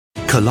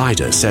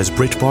Collider says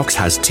BritBox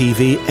has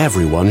TV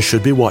everyone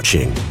should be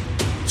watching.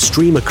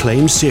 Stream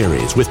acclaimed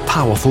series with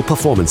powerful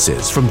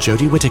performances from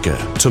Jodie Whittaker,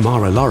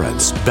 Tamara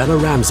Lawrence, Bella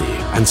Ramsey,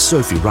 and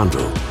Sophie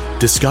Rundle.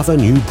 Discover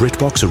new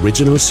BritBox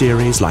original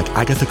series like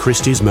Agatha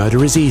Christie's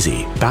Murder is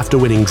Easy,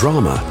 BAFTA-winning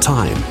drama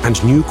Time,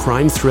 and new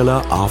crime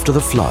thriller After the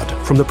Flood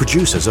from the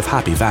producers of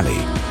Happy Valley.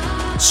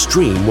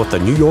 Stream what the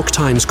New York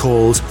Times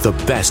calls the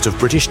best of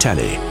British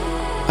telly.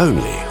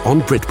 Only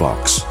on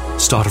BritBox.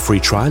 Start a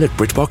free trial at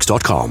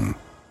BritBox.com.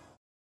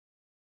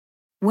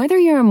 Whether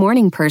you're a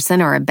morning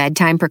person or a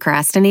bedtime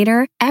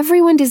procrastinator,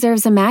 everyone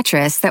deserves a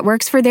mattress that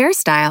works for their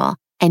style.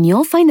 And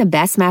you'll find the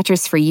best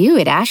mattress for you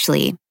at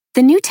Ashley.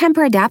 The new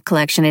Tempur-Adapt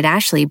collection at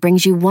Ashley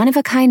brings you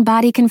one-of-a-kind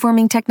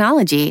body-conforming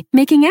technology,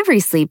 making every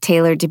sleep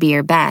tailored to be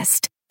your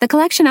best. The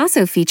collection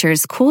also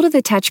features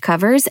cool-to-the-touch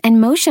covers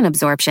and motion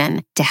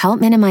absorption to help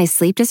minimize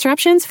sleep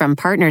disruptions from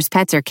partners,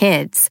 pets, or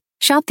kids.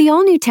 Shop the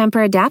all-new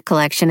Tempur-Adapt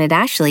collection at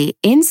Ashley,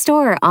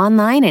 in-store or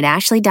online at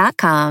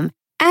ashley.com.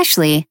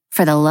 Ashley,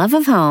 for the love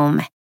of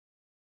home.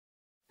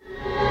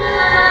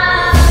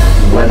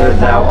 Whether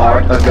thou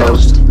art a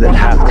ghost that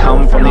hath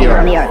come from the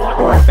earth,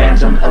 or a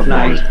phantom of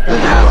night that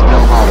hath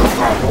no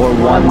hollow, or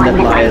one that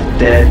lieth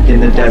dead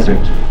in the desert,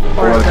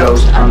 or a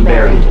ghost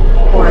unburied,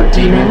 or a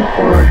demon,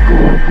 or a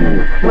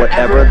ghoul,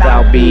 whatever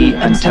thou be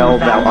until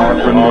thou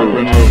art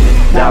removed,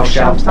 thou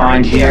shalt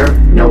find here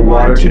no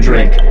water to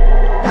drink.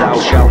 Thou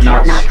shalt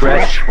not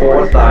stretch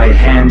forth thy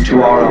hand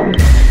to our own.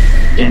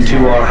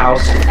 Into our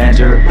house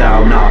enter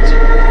thou not.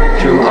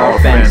 Through our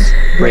fence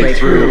break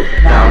through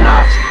thou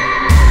not.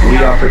 We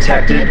are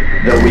protected,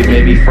 though we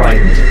may be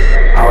frightened.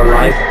 Our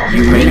life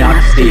you may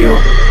not steal,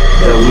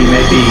 though we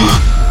may be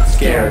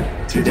scared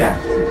to death.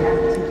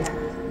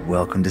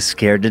 Welcome to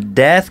Scared to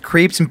Death,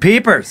 Creeps and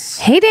Peepers.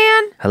 Hey,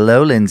 Dan.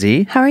 Hello,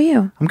 Lindsay. How are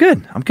you? I'm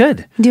good.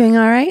 Doing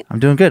all right? I'm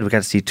doing good. We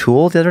got to see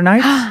Tool the other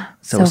night.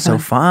 So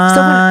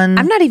fun.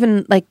 I'm not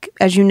even, like,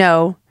 as you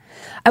know,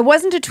 I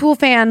wasn't a Tool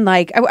fan.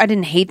 Like, I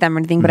didn't hate them or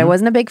anything, but I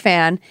wasn't a big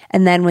fan.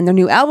 And then when their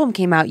new album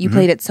came out, you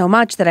played it so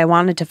much that I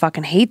wanted to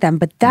fucking hate them.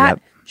 But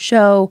that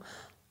show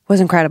was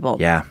incredible.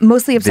 Yeah.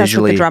 Mostly obsessed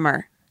Visually, with the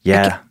drummer.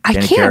 Yeah. I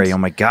Jenny can't. Carey. Oh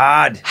my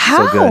God.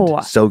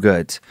 How? So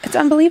good. It's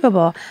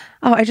unbelievable.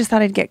 Oh, I just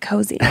thought I'd get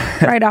cozy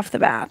right off the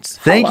bat.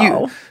 Thank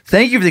Hello. you.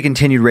 Thank you for the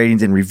continued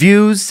ratings and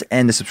reviews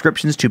and the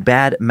subscriptions to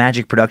Bad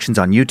Magic Productions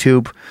on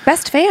YouTube.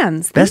 Best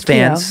fans. Best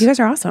Thank fans. You guys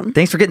are awesome.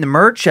 Thanks for getting the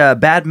merch.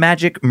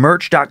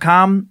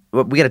 Badmagicmerch.com.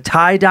 We got a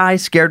tie-dye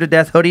Scared to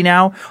Death hoodie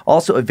now.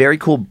 Also a very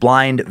cool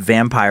blind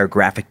vampire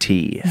graphic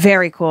tee.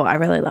 Very cool. I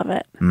really love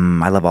it.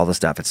 I love all the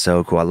stuff. It's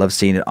so cool. I love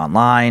seeing it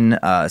online,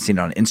 seeing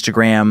it on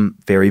Instagram.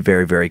 Very,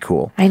 very, very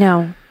cool. I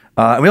know.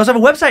 And we also have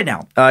a website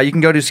now. You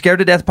can go to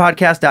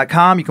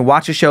scaredtodeathpodcast.com. You can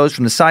watch the shows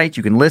from the site.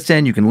 You can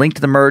listen. You can link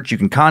to the merch. You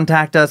can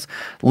contact us.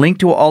 Link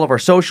to all of our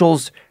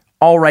socials.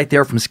 All right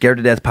there from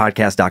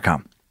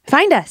scaredtodeathpodcast.com.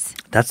 Find us.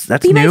 That's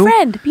Be new. my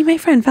friend. Be my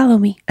friend. Follow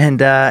me.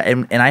 And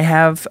I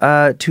have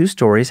 2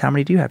 stories. How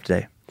many do you have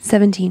today?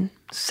 17.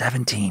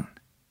 17.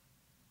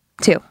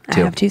 2. I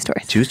have 2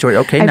 stories. 2 stories.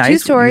 Okay, I have nice. 2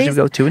 stories.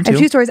 Usually go 2 and 2. I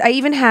have 2 stories. I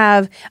even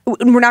have,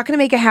 we're not going to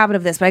make a habit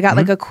of this, but I got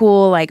like a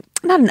cool, like,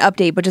 not an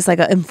update, but just like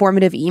an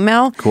informative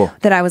email. Cool.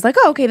 That I was like,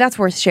 oh, okay, that's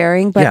worth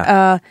sharing.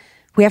 But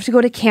we have to go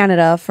to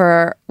Canada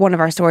for one of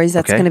our stories.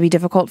 That's going to be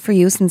difficult for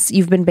you since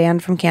you've been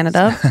banned from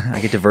Canada.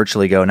 I get to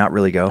virtually go, not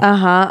really go.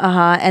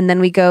 And then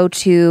we go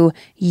to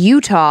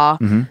Utah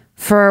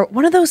for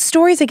one of those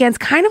stories against,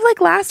 kind of like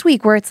last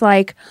week, where it's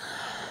like,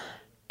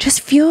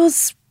 just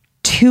feels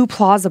too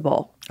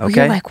plausible.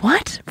 Okay. You're like,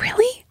 what?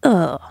 Really?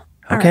 Ugh.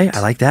 Okay, Right.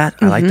 I like that.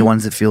 I like the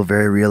ones that feel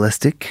very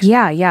realistic.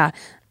 Yeah.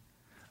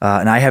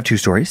 And I have 2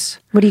 stories.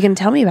 What are you going to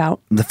tell me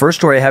about? The first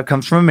story I have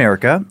comes from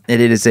America.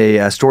 It is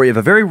a story of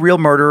a very real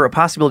murder, a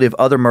possibility of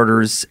other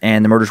murders,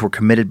 and the murders were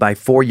committed by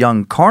 4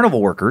 young carnival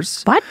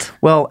workers. What?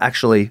 Well,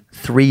 actually,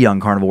 3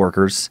 young carnival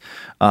workers.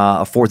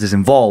 A 4th is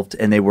involved,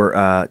 and they were,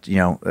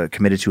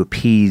 committed to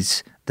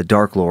appease the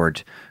Dark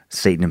Lord,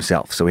 Satan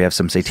himself. So we have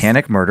some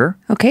satanic murder.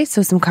 Okay,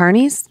 so some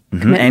carnies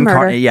committing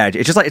murder.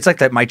 It's like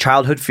that. My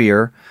childhood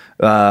fear,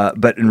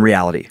 but in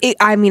reality.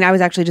 I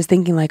was actually just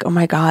thinking like, oh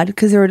my God,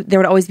 because there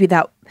would always be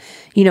that,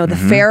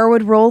 the fair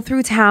would roll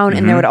through town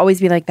and there would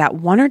always be like that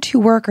 1 or 2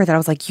 worker that I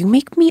was like, you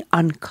make me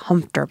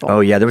uncomfortable. Oh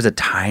yeah, there was a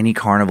tiny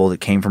carnival that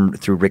came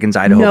through Riggins,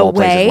 Idaho, No of all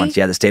places way. once.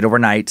 Yeah, that stayed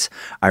overnight.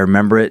 I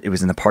remember it. It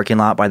was in the parking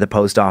lot by the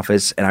post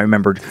office, and I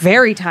remembered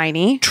Very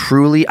tiny.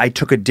 truly, I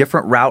took a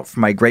different route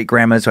from my great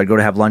grandmas, who I'd go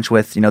to have lunch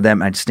with, them,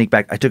 and I'd sneak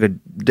back. I took a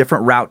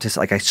different route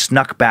I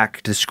snuck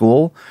back to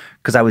school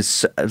because I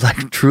was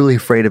like truly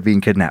afraid of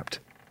being kidnapped.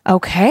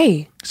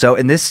 Okay. So,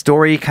 and this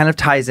story kind of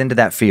ties into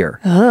that fear,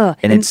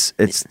 and it's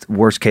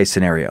worst case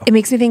scenario. It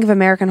makes me think of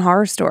American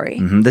Horror Story.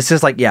 This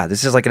is like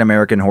an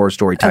American Horror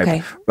Story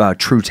type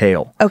true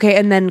tale. Okay,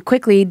 and then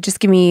quickly, do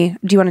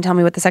you want to tell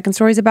me what the second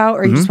story is about,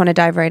 or you just want to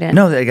dive right in?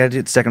 No, I got to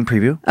do the second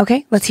preview.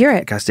 Okay, let's hear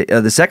it.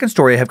 The second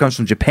story I have comes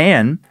from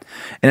Japan,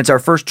 and it's our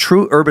first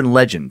true urban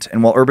legend.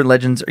 And while urban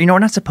legends, are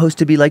not supposed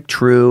to be like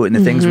true, and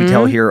the things we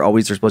tell here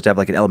always are supposed to have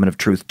like an element of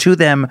truth to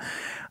them,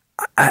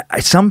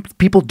 some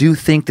people do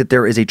think that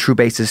there is a true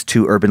basis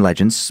to urban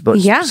legends, but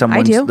some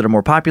ones that are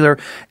more popular,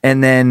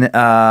 and then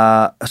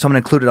someone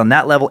included on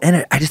that level.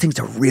 And I just think it's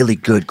a really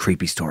good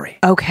creepy story.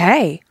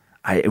 Okay.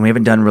 And we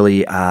haven't done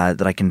really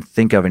that I can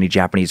think of any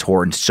Japanese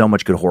horror, and so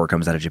much good horror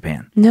comes out of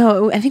Japan.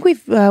 No, I think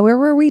we've. Where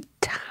were we?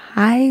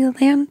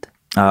 Thailand.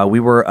 We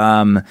were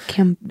oh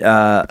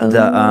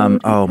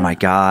my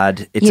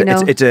god!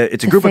 It's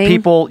a group of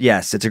people.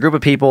 Yes, it's a group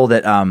of people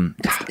that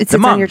it's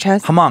on your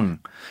chest. Hmong.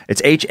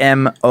 It's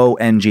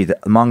HMONG. The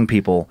Hmong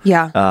people.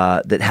 Yeah.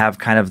 That have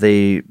kind of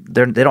they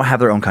don't have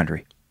their own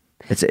country.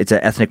 It's an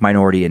ethnic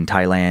minority in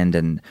Thailand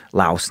and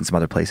Laos and some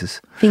other places.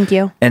 Thank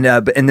you. And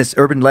this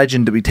urban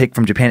legend that we take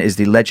from Japan is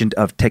the legend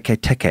of Teke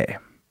Teke.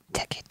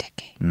 Teke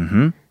Teke.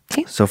 Mm-hmm.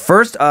 Okay. So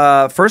first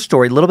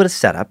story, a little bit of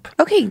setup.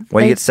 Okay.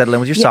 While you get settled in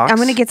with your socks. I'm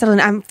going to get settled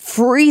in. I'm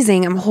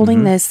freezing. I'm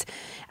holding this.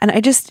 And I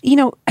just,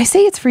 I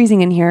say it's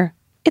freezing in here.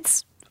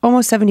 It's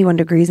almost 71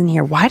 degrees in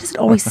here. Why does it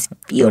always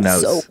feel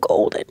so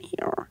cold in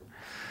here?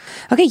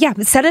 Okay, yeah,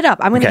 set it up.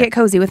 I'm going to get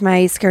cozy with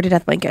my scared to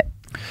death blanket.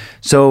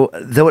 So,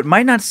 though it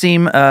might not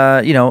seem,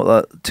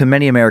 to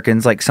many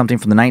Americans like something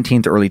from the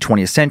 19th or early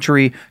 20th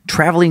century,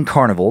 traveling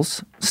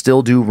carnivals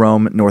still do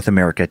roam North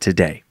America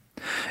today.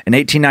 In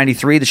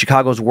 1893, the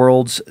Chicago's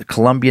World's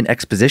Columbian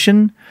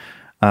Exposition,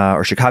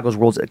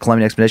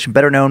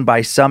 better known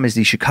by some as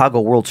the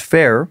Chicago World's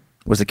Fair,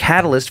 was the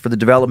catalyst for the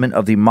development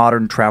of the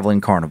modern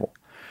traveling carnival.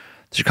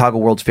 The Chicago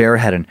World's Fair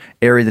had an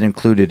area that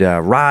included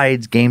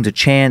rides, games of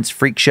chance,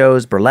 freak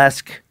shows,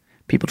 burlesque.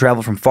 People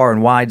traveled from far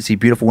and wide to see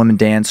beautiful women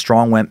dance,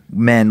 strong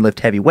men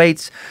lift heavy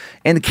weights,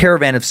 and the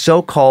caravan of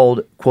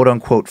so-called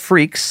quote-unquote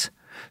freaks,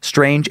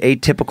 strange,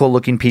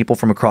 atypical-looking people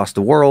from across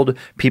the world,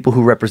 people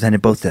who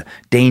represented both the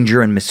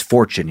danger and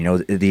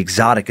misfortune, the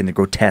exotic and the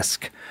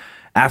grotesque.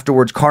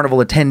 Afterwards, carnival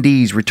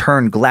attendees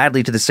returned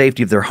gladly to the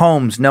safety of their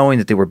homes, knowing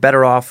that they were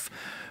better off,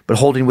 but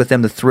holding with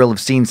them the thrill of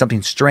seeing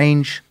something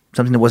strange,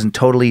 something that wasn't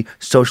totally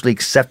socially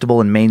acceptable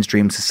in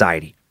mainstream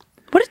society.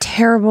 What a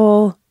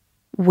terrible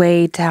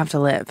way to have to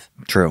live.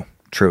 True,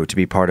 to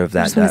be part of that.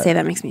 I just want to say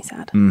that makes me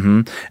sad.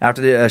 Mm-hmm.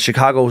 After the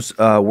Chicago's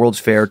World's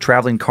Fair,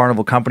 traveling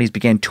carnival companies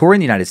began touring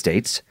the United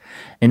States.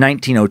 In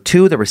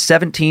 1902, there were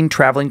 17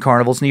 traveling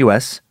carnivals in the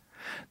U.S.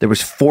 There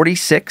was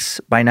 46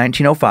 by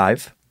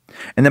 1905.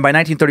 And then by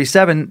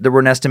 1937, there were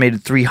an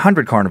estimated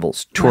 300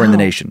 carnivals touring the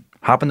nation,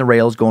 hopping the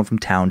rails, going from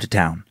town to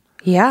town.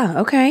 Yeah,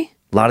 okay.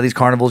 A lot of these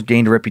carnivals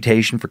gained a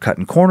reputation for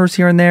cutting corners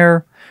here and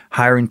there,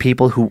 hiring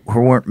people who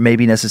weren't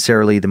maybe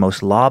necessarily the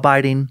most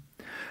law-abiding.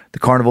 The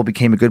carnival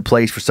became a good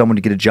place for someone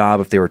to get a job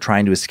if they were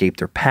trying to escape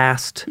their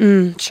past.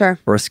 Sure.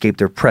 Or escape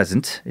their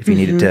present. If you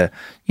needed to,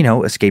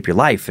 escape your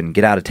life and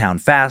get out of town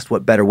fast,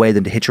 what better way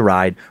than to hitch a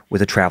ride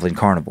with a traveling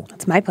carnival?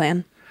 That's my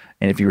plan.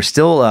 And if you were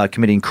still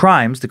committing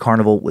crimes, the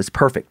carnival was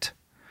perfect.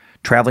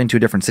 Traveling to a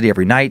different city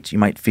every night, you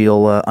might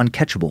feel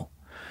uncatchable.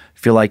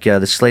 Feel like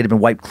the slate had been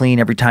wiped clean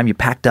every time you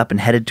packed up and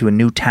headed to a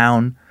new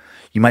town.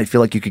 You might feel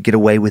like you could get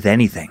away with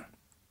anything.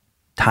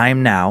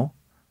 Time now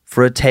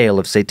for a tale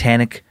of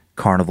satanic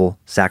carnival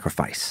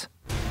sacrifice.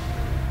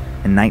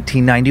 In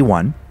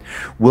 1991,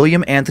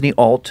 William Anthony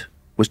Ault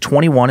was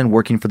 21 and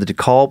working for the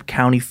DeKalb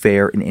County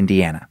Fair in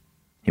Indiana.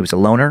 He was a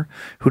loner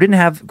who didn't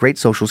have great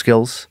social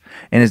skills,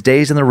 and his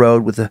days on the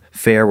road with the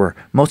fair were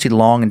mostly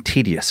long and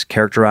tedious,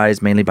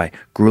 characterized mainly by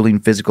grueling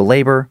physical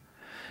labor,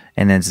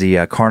 and as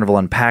the carnival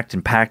unpacked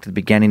and packed at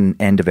the beginning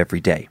and end of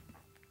every day.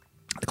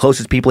 The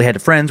closest people he had to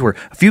friends were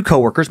a few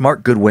coworkers,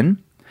 Mark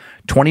Goodwin,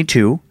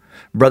 22,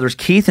 brothers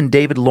Keith and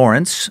David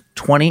Lawrence,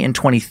 20 and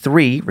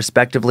 23,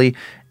 respectively,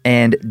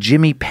 and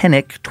Jimmy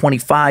Pennick,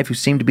 25, who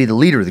seemed to be the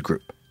leader of the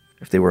group.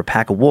 If they were a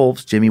pack of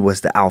wolves, Jimmy was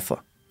the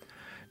alpha.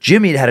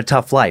 Jimmy had had a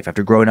tough life.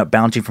 After growing up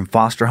bouncing from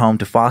foster home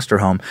to foster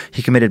home,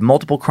 he committed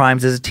multiple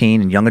crimes as a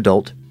teen and young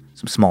adult,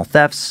 some small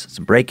thefts,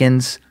 some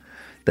break-ins,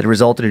 that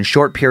resulted in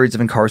short periods of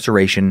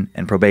incarceration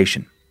and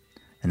probation.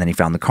 And then he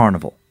found the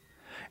carnival.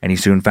 And he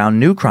soon found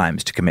new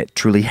crimes to commit,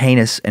 truly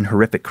heinous and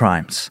horrific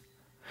crimes.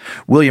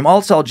 William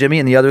Ault saw Jimmy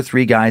and the other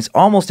three guys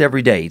almost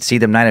every day. He'd see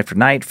them night after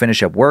night,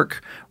 finish up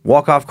work,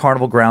 walk off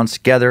carnival grounds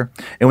together.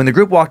 And when the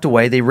group walked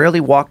away, they rarely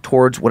walked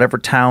towards whatever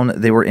town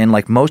they were in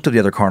like most of the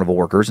other carnival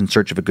workers in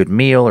search of a good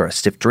meal or a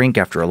stiff drink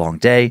after a long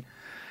day.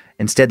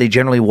 Instead, they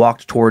generally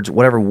walked towards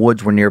whatever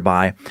woods were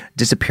nearby,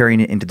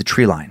 disappearing into the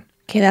tree line.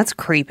 Okay, that's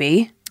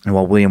creepy. And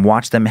while William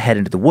watched them head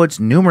into the woods,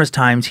 numerous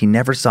times he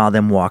never saw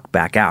them walk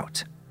back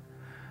out.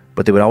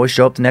 But they would always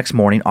show up the next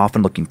morning,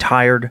 often looking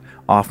tired,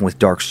 often with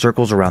dark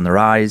circles around their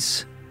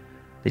eyes.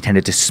 They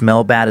tended to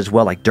smell bad as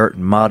well, like dirt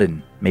and mud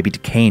and maybe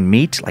decaying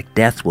meat, like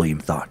death, William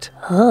thought.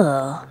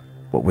 Ugh.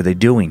 What were they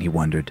doing, he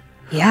wondered.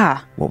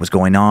 Yeah. What was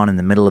going on in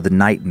the middle of the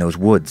night in those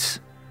woods?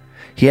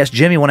 He asked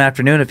Jimmy one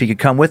afternoon if he could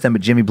come with him,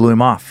 but Jimmy blew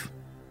him off.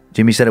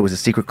 Jimmy said it was a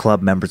secret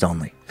club, members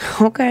only.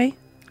 Okay.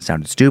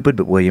 Sounded stupid,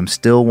 but William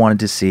still wanted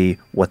to see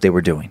what they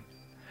were doing.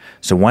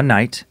 So one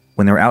night,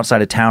 when they were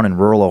outside of town in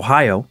rural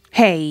Ohio...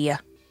 Hey...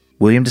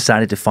 William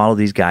decided to follow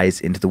these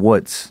guys into the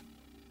woods.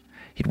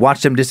 He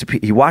watched them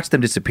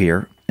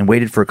disappear and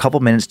waited for a couple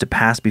minutes to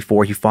pass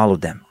before he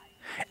followed them.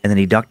 And then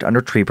he ducked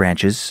under tree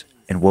branches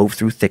and wove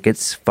through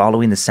thickets,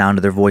 following the sound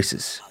of their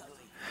voices.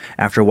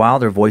 After a while,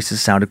 their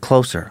voices sounded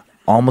closer,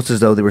 almost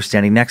as though they were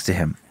standing next to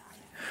him.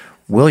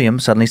 William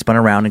suddenly spun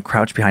around and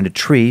crouched behind a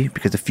tree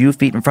because a few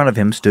feet in front of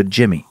him stood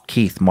Jimmy,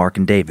 Keith, Mark,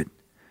 and David.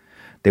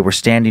 They were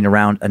standing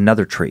around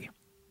another tree.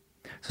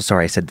 So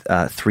sorry, I said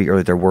 3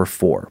 earlier. There were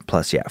 4.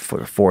 Plus,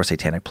 four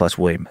satanic plus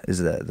William is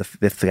the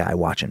fifth guy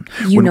watching.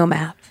 You know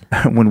math.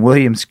 When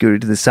William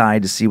scooted to the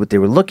side to see what they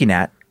were looking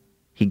at,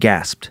 he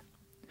gasped.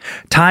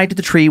 Tied to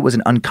the tree was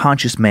an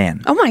unconscious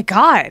man. Oh my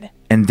God.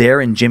 And there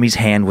in Jimmy's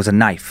hand was a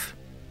knife.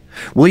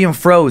 William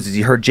froze as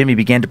he heard Jimmy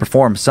begin to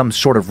perform some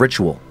sort of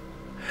ritual.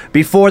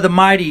 Before the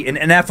mighty and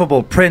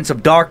ineffable Prince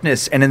of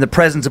Darkness, and in the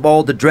presence of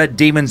all the dread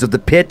demons of the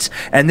pit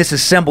and this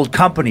assembled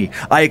company,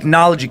 I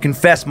acknowledge and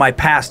confess my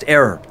past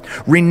error.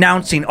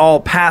 Renouncing all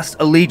past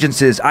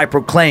allegiances, I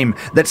proclaim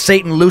that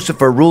Satan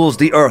Lucifer rules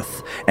the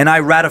earth, and I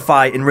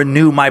ratify and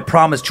renew my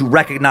promise to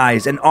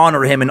recognize and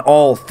honor him in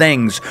all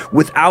things,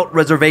 without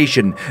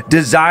reservation,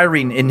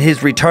 desiring in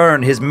his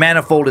return his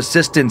manifold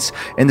assistance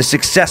in the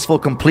successful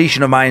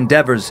completion of my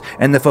endeavors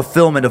and the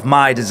fulfillment of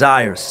my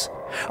desires.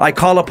 I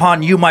call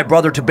upon you, my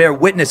brother, to bear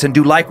witness and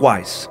do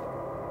likewise.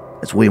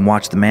 As William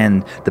watched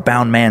the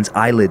bound man's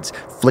eyelids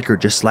flicker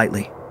just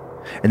slightly.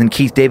 And then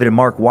Keith, David, and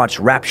Mark watched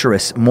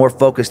rapturous, more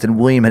focused than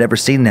William had ever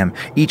seen them.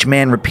 Each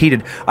man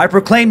repeated, I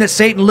proclaim that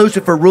Satan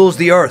Lucifer rules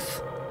the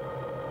earth.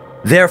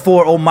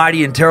 Therefore,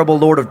 almighty and terrible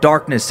Lord of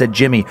Darkness, said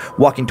Jimmy,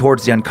 walking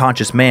towards the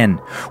unconscious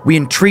man, we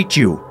entreat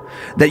you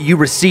that you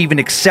receive and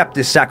accept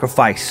this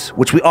sacrifice,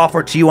 which we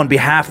offer to you on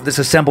behalf of this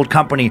assembled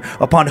company,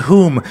 upon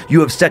whom you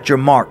have set your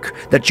mark,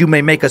 that you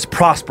may make us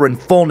prosper in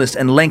fullness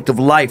and length of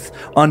life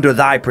under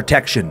thy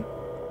protection.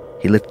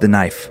 He lifted the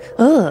knife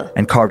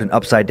and carved an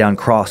upside-down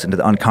cross into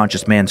the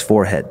unconscious man's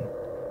forehead.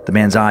 The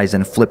man's eyes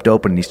then flipped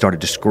open and he started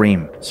to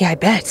scream. Yeah, I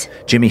bet.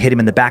 Jimmy hit him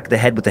in the back of the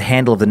head with the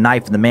handle of the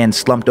knife, and the man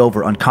slumped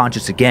over,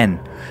 unconscious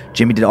again.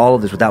 Jimmy did all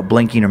of this without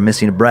blinking or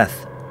missing a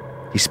breath.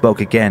 He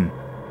spoke again.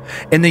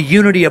 In the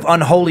unity of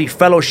unholy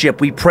fellowship,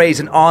 we praise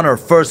and honor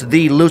first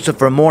thee,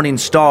 Lucifer, morning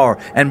star,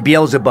 and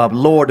Beelzebub,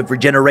 lord of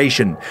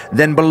regeneration,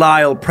 then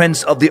Belial,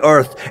 prince of the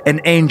earth,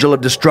 and angel of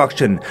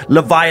destruction,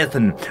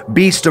 Leviathan,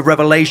 beast of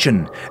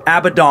revelation,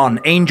 Abaddon,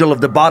 angel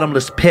of the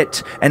bottomless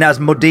pit, and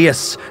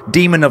Asmodeus,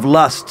 demon of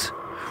lust.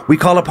 We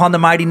call upon the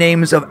mighty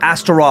names of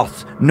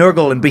Astaroth,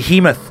 Nergal, and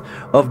Behemoth,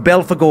 of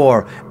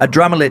Belphegor,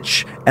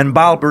 Adramelech, and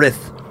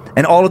Balberith,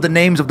 and all of the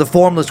names of the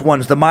formless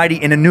ones, the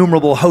mighty and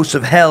innumerable hosts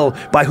of hell,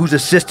 by whose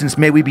assistance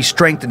may we be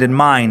strengthened in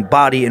mind,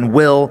 body, and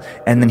will.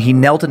 And then he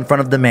knelt in front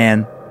of the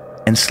man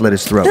and slit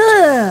his throat.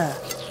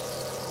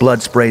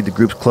 Blood sprayed the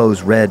group's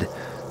clothes red.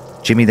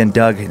 Jimmy then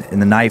dug in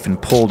the knife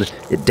and pulled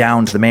it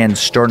down to the man's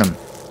sternum.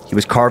 He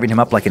was carving him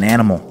up like an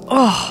animal.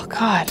 Oh,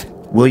 God.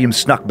 William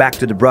snuck back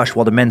through the brush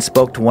while the men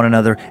spoke to one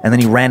another, and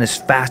then he ran as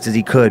fast as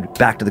he could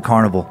back to the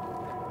carnival.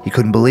 He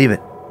couldn't believe it.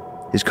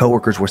 His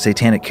coworkers were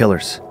satanic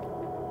killers.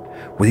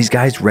 Were these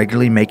guys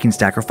regularly making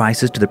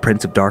sacrifices to the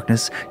Prince of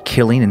Darkness,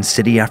 killing in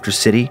city after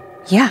city?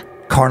 Yeah.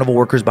 Carnival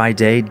workers by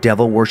day,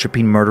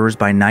 devil-worshipping murderers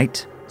by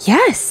night?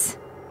 Yes.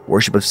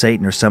 Worship of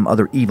Satan or some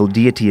other evil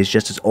deity is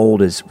just as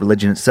old as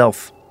religion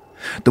itself.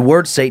 The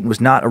word Satan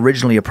was not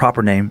originally a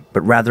proper name,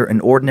 but rather an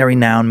ordinary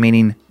noun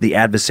meaning the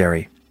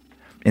adversary.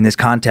 In this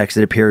context,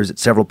 it appears at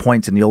several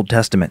points in the Old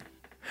Testament.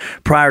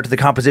 Prior to the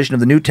composition of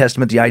the New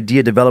Testament, the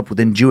idea developed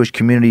within Jewish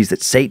communities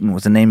that Satan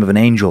was the name of an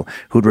angel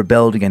who had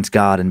rebelled against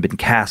God and been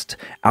cast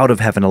out of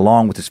heaven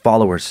along with his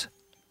followers.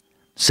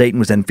 Satan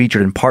was then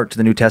featured in parts of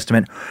the New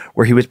Testament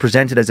where he was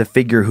presented as a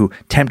figure who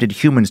tempted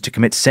humans to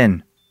commit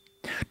sin.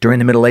 During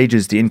the Middle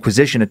Ages, the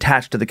Inquisition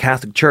attached to the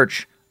Catholic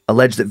Church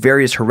alleged that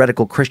various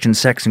heretical Christian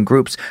sects and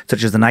groups,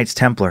 such as the Knights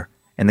Templar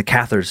and the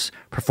Cathars,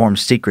 performed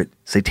secret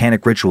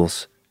satanic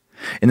rituals.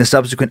 In the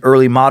subsequent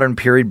early modern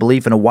period,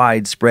 belief in a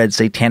widespread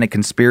satanic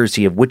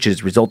conspiracy of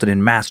witches resulted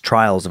in mass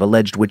trials of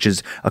alleged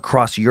witches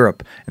across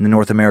Europe and the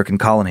North American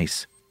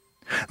colonies.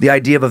 The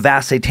idea of a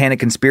vast satanic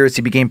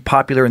conspiracy became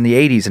popular in the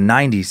 80s and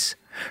 90s,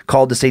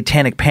 called the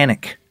Satanic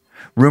Panic.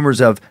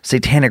 Rumors of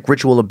satanic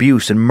ritual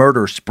abuse and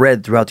murder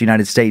spread throughout the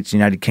United States and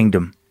United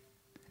Kingdom.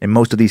 In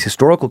most of these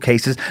historical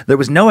cases, there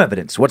was no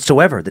evidence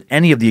whatsoever that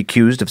any of the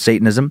accused of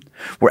Satanism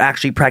were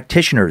actually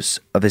practitioners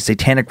of a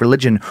satanic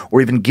religion or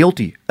even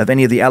guilty of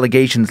any of the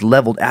allegations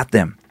leveled at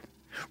them.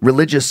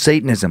 Religious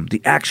Satanism, the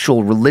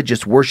actual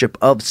religious worship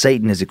of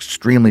Satan, is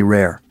extremely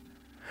rare.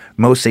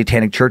 Most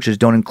satanic churches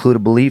don't include a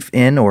belief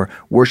in or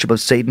worship of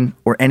Satan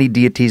or any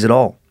deities at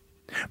all.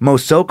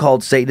 Most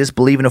so-called Satanists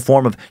believe in a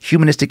form of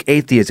humanistic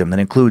atheism that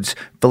includes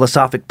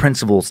philosophic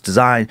principles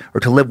designed or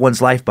to live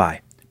one's life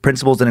by.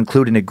 Principles that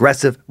include an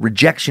aggressive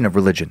rejection of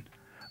religion,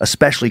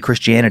 especially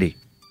Christianity.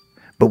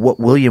 But what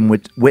William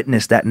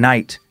witnessed that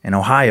night in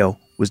Ohio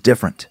was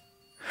different.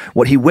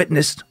 What he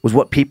witnessed was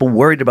what people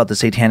worried about the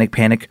Satanic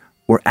Panic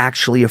were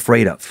actually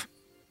afraid of.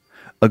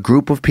 A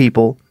group of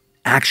people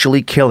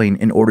actually killing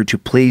in order to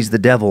please the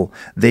devil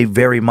they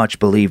very much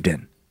believed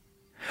in.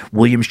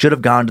 William should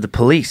have gone to the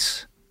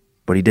police,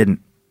 but he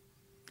didn't.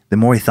 The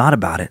more he thought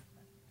about it,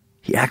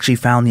 he actually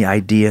found the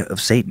idea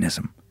of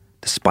Satanism,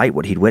 despite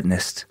what he'd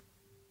witnessed,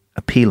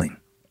 appealing.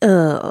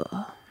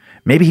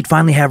 Maybe he'd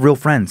finally have real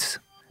friends.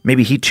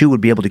 Maybe he too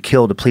would be able to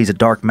kill to please a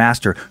dark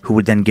master who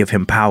would then give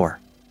him power.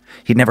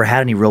 He'd never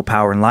had any real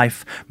power in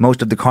life.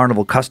 Most of the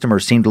carnival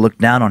customers seemed to look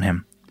down on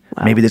him.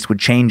 Wow. Maybe this would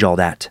change all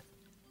that.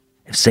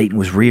 If Satan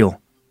was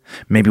real,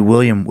 maybe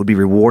William would be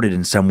rewarded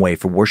in some way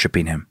for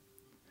worshiping him.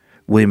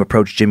 William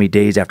approached Jimmy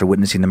days after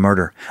witnessing the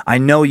murder. "I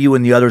know you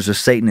and the others are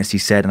Satanists," he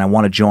said, "and I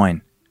want to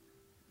join."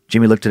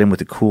 Jimmy looked at him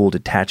with a cool,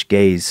 detached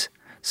gaze,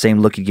 same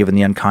look he'd given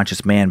the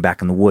unconscious man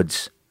back in the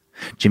woods.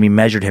 Jimmy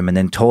measured him and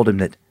then told him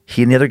that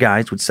he and the other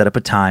guys would set up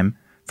a time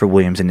for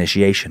William's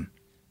initiation.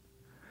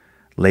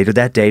 Later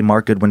that day,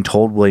 Mark Goodwin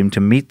told William to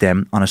meet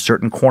them on a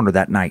certain corner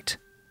that night.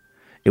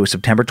 It was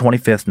September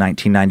 25th,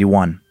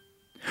 1991.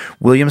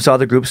 William saw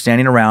the group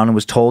standing around and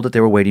was told that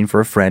they were waiting for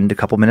a friend. A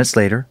couple minutes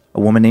later,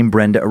 a woman named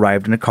Brenda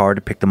arrived in a car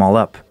to pick them all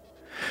up.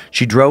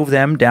 She drove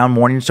them down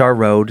Morningstar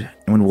Road,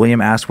 and when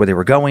William asked where they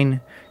were going,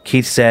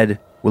 Keith said,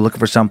 "We're looking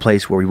for some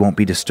place where we won't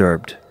be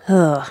disturbed."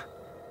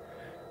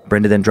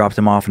 Brenda then dropped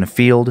them off in a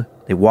field.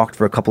 They walked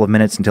for a couple of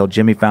minutes until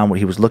Jimmy found what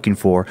he was looking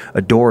for,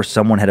 a door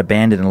someone had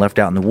abandoned and left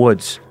out in the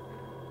woods,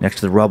 next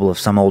to the rubble of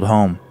some old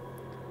home.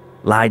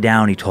 "Lie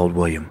down," he told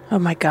William. Oh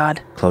my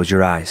God. "Close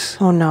your eyes."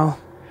 Oh no.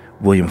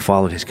 William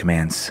followed his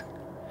commands.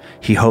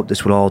 He hoped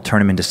this would all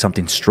turn him into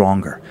something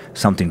stronger,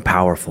 something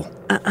powerful.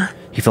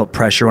 He felt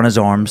pressure on his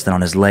arms, then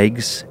on his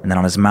legs, and then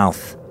on his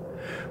mouth.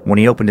 When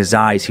he opened his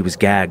eyes, he was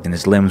gagged and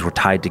his limbs were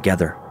tied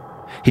together.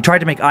 He tried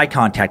to make eye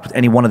contact with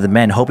any one of the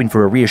men, hoping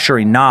for a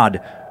reassuring nod,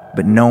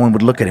 but no one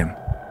would look at him.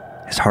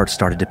 His heart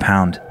started to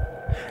pound,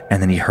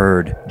 and then he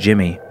heard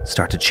Jimmy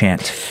start to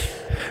chant.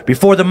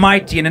 "Before the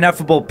mighty and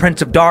ineffable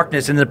Prince of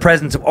Darkness, and in the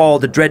presence of all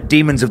the dread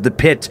demons of the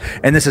pit,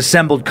 and this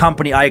assembled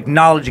company, I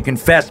acknowledge and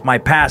confess my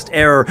past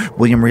error."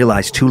 William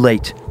realized too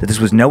late that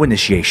this was no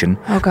initiation.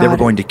 Oh, God. They were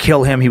going to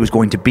kill him. He was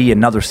going to be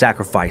another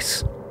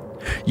sacrifice.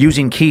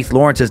 Using Keith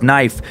Lawrence's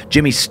knife,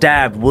 Jimmy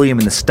stabbed William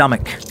in the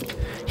stomach.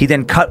 He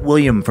then cut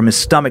William from his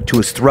stomach to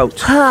his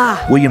throat.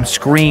 William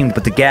screamed,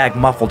 but the gag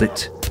muffled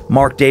it.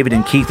 Mark, David,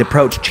 and Keith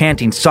approached,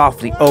 chanting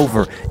softly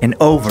over and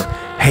over,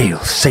 "Hail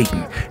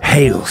Satan!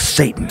 Hail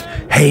Satan!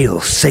 Hail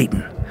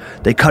Satan!"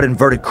 They cut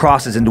inverted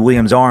crosses into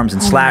William's arms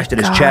and slashed at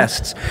his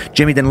chest.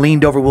 Jimmy then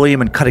leaned over William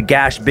and cut a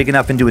gash big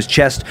enough into his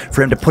chest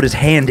for him to put his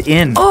hand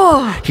in.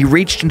 He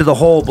reached into the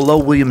hole below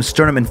William's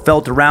sternum and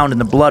felt around in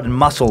the blood and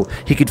muscle.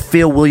 He could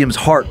feel William's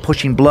heart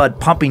pushing blood,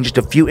 pumping just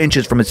a few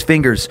inches from his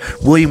fingers.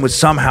 William was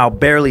somehow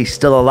barely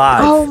still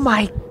alive. Oh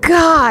my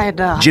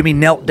God. Jimmy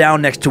knelt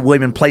down next to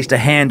William and placed a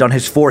hand on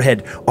his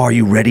forehead. "Are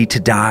you ready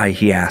to die?"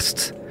 he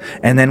asked.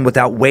 And then,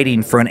 without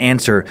waiting for an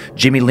answer,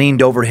 Jimmy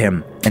leaned over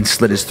him and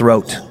slit his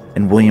throat,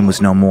 and William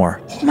was no more.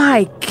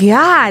 My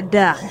God.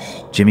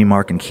 Jimmy,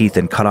 Mark, and Keith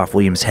then cut off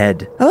William's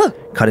head,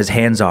 cut his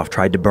hands off,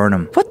 tried to burn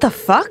him. What the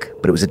fuck?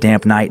 But it was a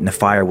damp night and the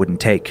fire wouldn't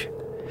take.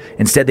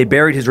 Instead, they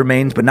buried his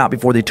remains, but not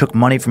before they took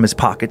money from his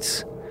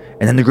pockets.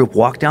 And then the group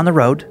walked down the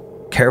road,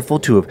 careful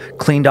to have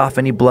cleaned off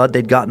any blood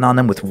they'd gotten on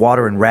them with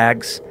water and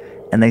rags,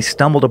 and they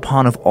stumbled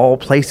upon, of all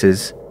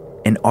places,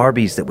 an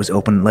Arby's that was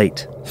open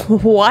late.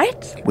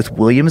 What? With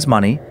William's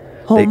money.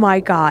 Oh my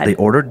God. They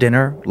ordered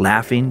dinner,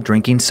 laughing,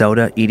 drinking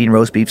soda, eating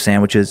roast beef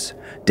sandwiches,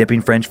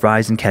 dipping French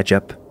fries in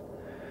ketchup.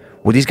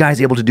 Were these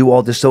guys able to do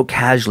all this so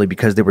casually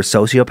because they were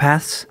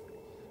sociopaths?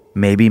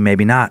 Maybe,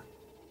 maybe not.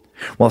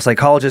 While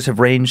psychologists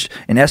have ranged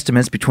in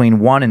estimates between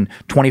 1 in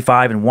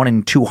 25 and 1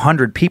 in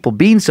 200 people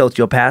being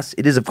sociopaths,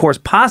 it is of course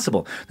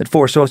possible that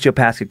 4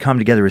 sociopaths could come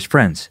together as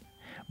friends,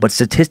 but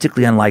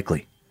statistically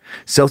unlikely.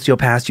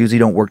 Sociopaths usually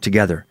don't work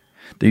together.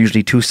 They're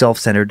usually too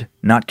self-centered,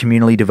 not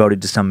communally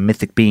devoted to some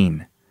mythic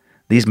being.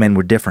 These men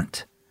were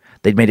different.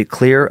 They'd made it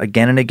clear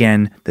again and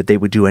again that they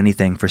would do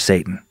anything for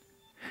Satan.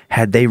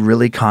 Had they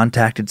really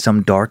contacted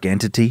some dark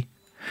entity?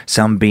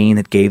 Some being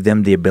that gave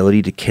them the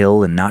ability to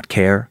kill and not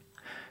care?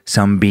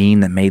 Some being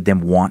that made them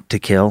want to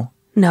kill?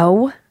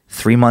 No.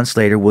 3 months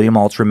later, William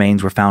Alt's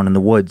remains were found in the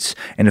woods,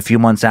 and a few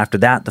months after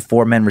that, the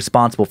 4 men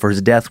responsible for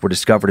his death were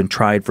discovered and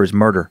tried for his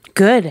murder.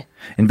 Good.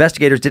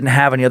 Investigators didn't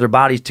have any other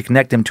bodies to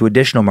connect them to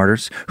additional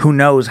murders. Who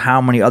knows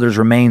how many others'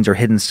 remains are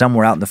hidden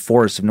somewhere out in the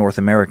forests of North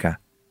America.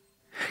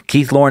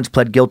 Keith Lawrence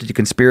pled guilty to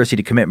conspiracy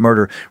to commit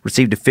murder,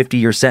 received a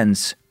 50-year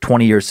sentence,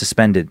 20 years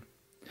suspended.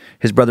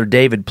 His brother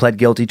David pled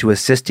guilty to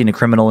assisting a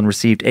criminal and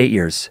received 8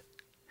 years.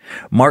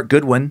 Mark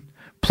Goodwin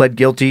pled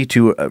guilty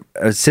to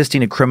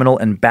assisting a criminal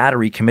and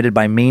battery committed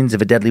by means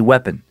of a deadly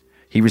weapon.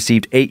 He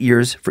received 8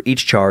 years for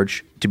each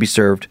charge to be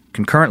served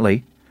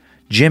concurrently.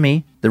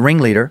 Jimmy, the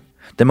ringleader,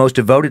 the most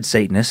devoted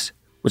Satanist,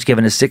 was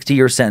given a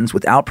 60-year sentence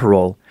without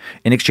parole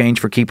in exchange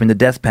for keeping the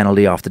death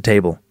penalty off the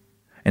table.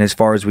 And as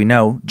far as we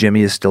know,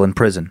 Jimmy is still in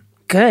prison.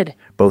 Good.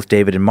 Both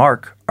David and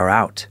Mark are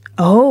out.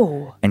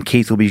 Oh. And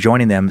Keith will be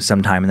joining them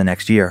sometime in the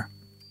next year.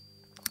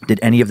 Did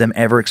any of them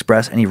ever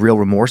express any real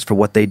remorse for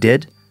what they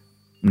did?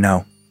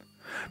 No.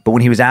 But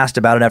when he was asked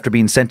about it after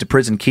being sent to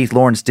prison, Keith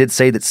Lawrence did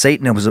say that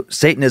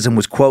Satanism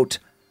was, quote,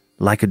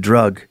 like a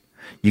drug.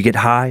 You get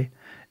high,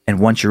 and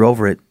once you're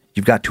over it,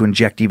 you've got to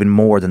inject even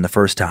more than the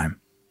first time.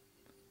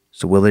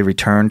 So will they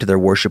return to their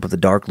worship of the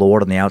Dark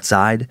Lord on the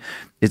outside?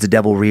 Is the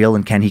devil real,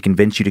 and can he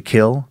convince you to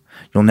kill?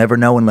 You'll never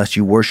know unless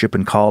you worship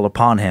and call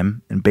upon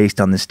him. And based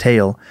on this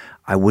tale,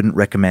 I wouldn't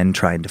recommend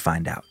trying to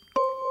find out.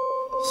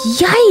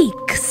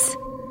 Yikes!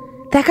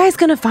 That guy's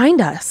gonna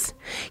find us.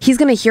 He's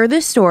gonna hear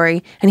this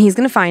story, and he's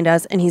gonna find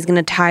us, and he's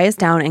gonna tie us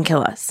down and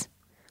kill us.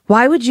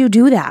 Why would you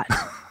do that?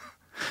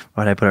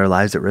 Why'd I put our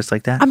lives at risk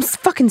like that? I'm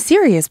fucking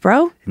serious,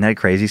 bro. Isn't that a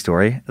crazy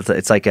story?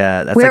 It's like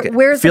a that's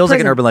Where's the feels like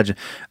an prison? urban legend.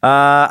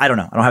 I don't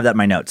know. I don't have that in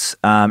my notes.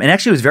 And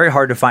actually, it was very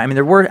hard to find. I mean,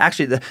 there were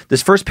actually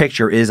this first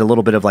picture is a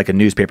little bit of like a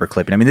newspaper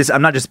clipping. I mean,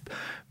 I'm not just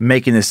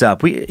making this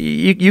up.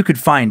 You could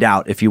find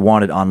out if you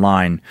wanted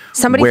online.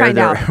 Somebody where find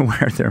out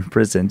where they're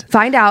imprisoned.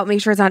 Find out.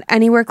 Make sure it's not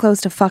anywhere close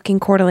to fucking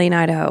Coeur d'Alene,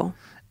 Idaho.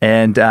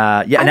 And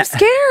yeah, I'm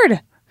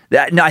scared.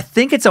 No, I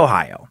think it's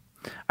Ohio.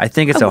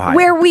 Ohio.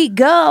 Where we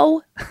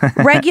go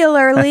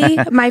regularly,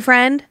 my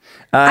friend.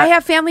 I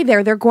have family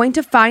there. They're going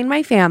to find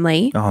my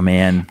family. Oh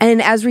man!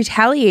 And as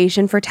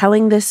retaliation for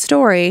telling this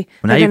story,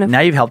 well,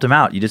 now you've helped them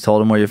out. You just told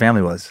them where your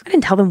family was. I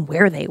didn't tell them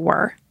where they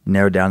were.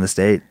 Narrowed down the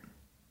state.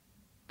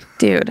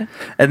 Dude.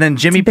 And then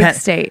Jimmy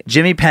state.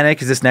 Jimmy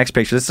Pennick is this next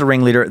picture. This is the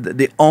ringleader.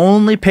 The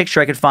only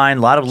picture I could find,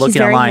 a lot of looking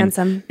very online,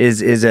 handsome.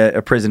 is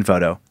a prison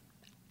photo.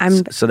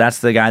 So that's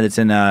the guy that's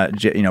in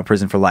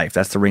prison for life.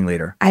 That's the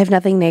ringleader. I have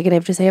nothing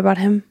negative to say about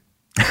him.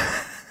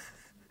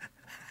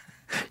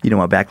 You don't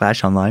want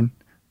backlash online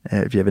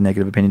if you have a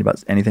negative opinion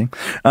about anything.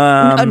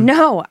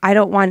 No, I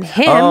don't want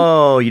him.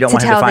 Oh, you don't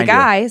want him to tell find the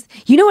guys.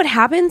 You know what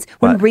happens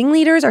when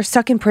ringleaders are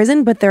stuck in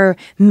prison, but their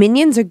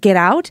minions get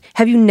out?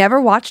 Have you never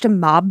watched a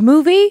mob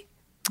movie?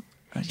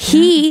 Yeah.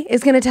 He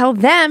is going to tell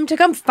them to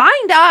come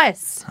find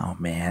us. Oh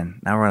man,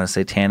 now we're on a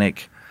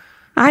satanic.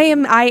 I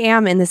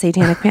am in the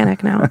satanic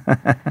panic now.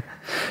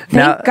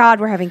 Thank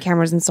God we're having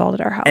cameras installed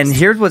at our house. And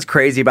here's what's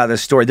crazy about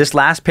this story. This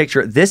last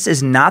picture, this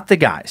is not the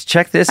guys.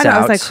 Check this out. I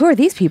was like, who are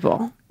these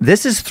people?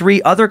 This is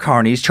 3 other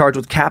carnies charged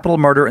with capital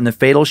murder in the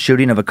fatal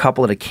shooting of a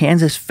couple at a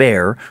Kansas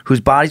fair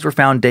whose bodies were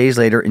found days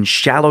later in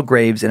shallow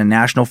graves in a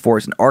national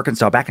forest in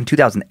Arkansas back in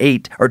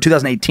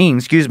 2018,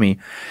 excuse me.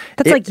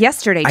 That's like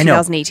yesterday,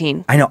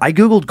 2018. I know. I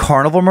Googled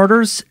carnival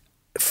murders,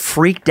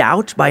 freaked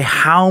out by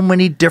how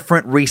many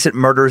different recent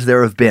murders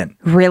there have been.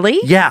 Really?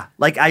 Yeah.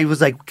 Like I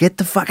was like, get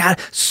the fuck out.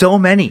 So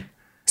many.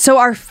 So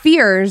our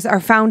fears are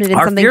founded in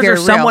something very real. Our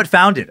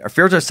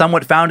fears are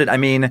somewhat founded. I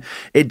mean,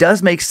 it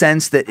does make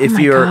sense that if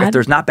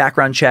there's not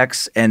background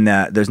checks and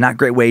there's not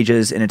great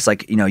wages and it's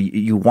like,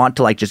 you want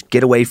to like just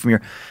get away from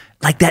your,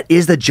 like that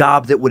is the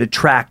job that would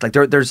attract. Like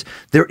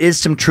there is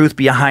some truth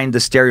behind the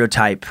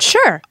stereotype.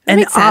 Sure.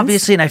 And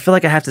obviously, and I feel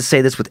like I have to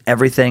say this with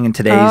everything in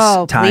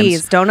today's times.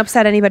 Please don't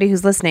upset anybody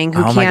who's listening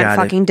who can't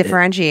fucking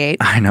differentiate.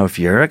 I know if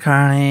you're a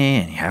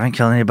carny and you haven't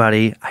killed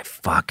anybody, I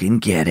fucking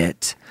get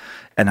it.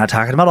 And not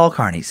talking about all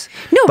carnies.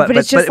 No, but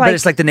it's just but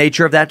it's like the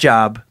nature of that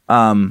job,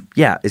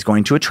 is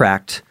going to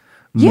attract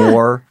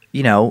more,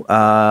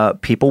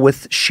 people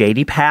with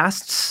shady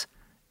pasts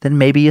than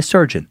maybe a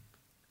surgeon.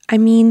 I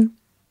mean,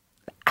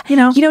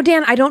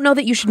 Dan, I don't know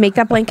that you should make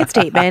that blanket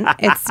statement.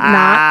 It's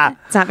not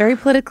very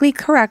politically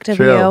correct of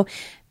you,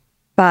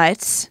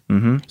 but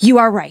you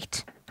are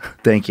right.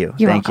 Thank you.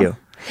 Thank you.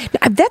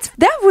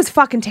 That was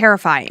fucking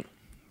terrifying.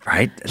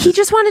 Right? He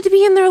just wanted to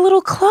be in their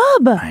little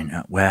club. I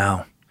know.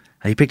 Well,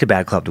 he picked a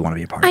bad club to want to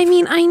be a part of. I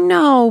mean, I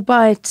know,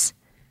 but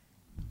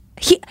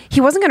he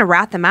wasn't going to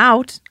rat them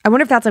out. I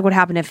wonder if that's like what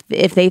happened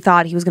if they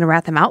thought he was going to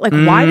rat them out. Like,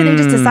 why did they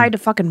just decide to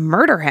fucking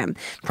murder him?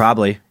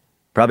 Probably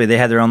they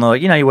had their own little,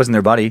 he wasn't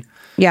their buddy.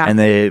 Yeah. And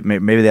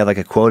maybe they had like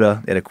a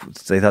quota.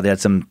 They thought they had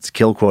some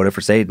kill quota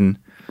for Satan.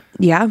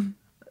 Yeah.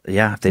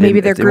 Yeah. Maybe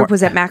their group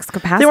was at max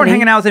capacity. They weren't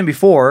hanging out with him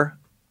before.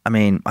 I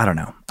mean, I don't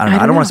know.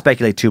 I don't want to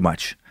speculate too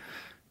much.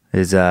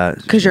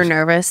 Because you're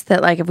nervous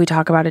that like if we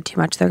talk about it too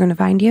much, they're going to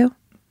find you?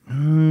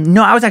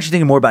 No, I was actually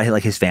thinking more about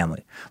like his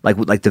family,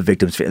 like the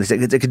victim's family.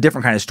 It's like a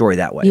different kind of story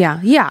that way.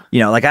 Yeah.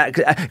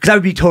 Because I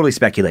would be totally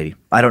speculating.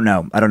 I don't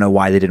know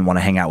why they didn't want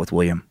to hang out with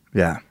William.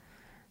 Yeah.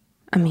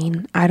 I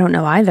mean, I don't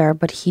know either,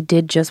 but he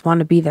did just want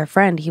to be their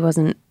friend. He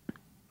wasn't.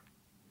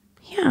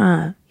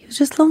 Yeah, he was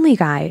just a lonely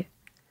guy.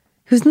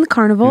 He was in the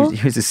carnival.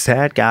 He was a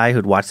sad guy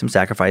who'd watched them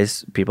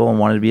sacrifice people and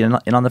wanted to be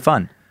in on the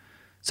fun.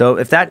 So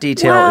if that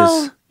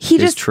detail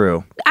is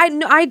true.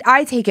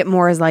 I take it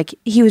more as like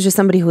he was just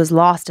somebody who was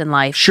lost in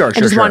life. Sure.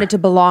 Wanted to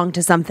belong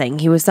to something.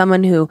 He was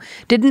someone who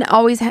didn't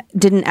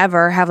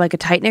ever have like a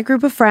tight knit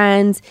group of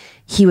friends.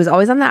 He was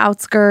always on the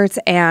outskirts,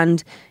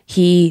 and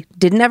he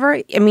didn't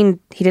ever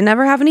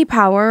have any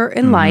power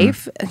in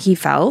life. He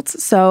felt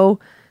so.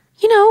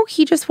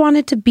 He just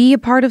wanted to be a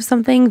part of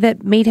something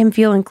that made him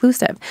feel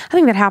inclusive. I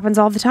think that happens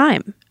all the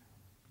time.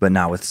 But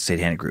not with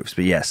satanic groups.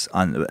 But yes.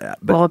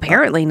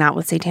 Apparently not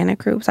with satanic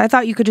groups. I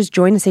thought you could just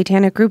join a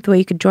satanic group the way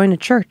you could join a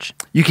church.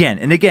 You can.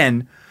 And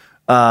again,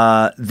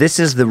 This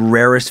is the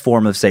rarest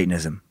form of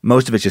Satanism.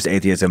 Most of it's just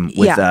atheism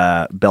with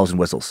bells and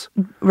whistles.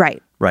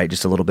 Right. Right,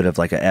 just a little bit of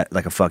like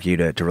a fuck you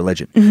to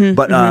religion.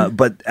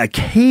 But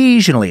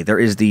occasionally there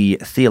is the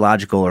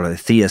theological or the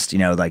theist,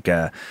 like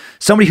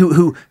somebody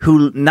who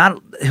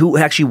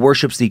actually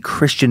worships the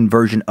Christian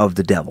version of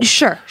the devil.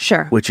 Sure.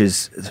 Which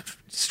is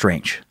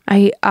strange.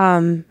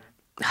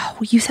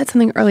 You said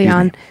something early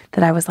on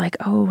that I was like,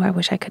 oh, I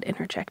wish I could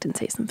interject and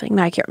say something.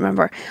 No, I can't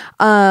remember.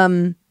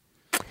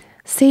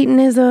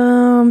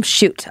 Satanism.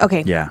 Shoot.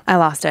 Okay. Yeah. I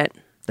lost it.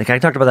 Like I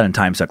talked about that in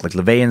Time Suck. Like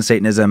LaVeyan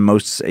Satanism,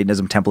 most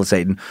Satanism, Temple of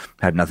Satan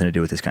had nothing to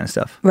do with this kind of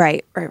stuff.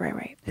 Right.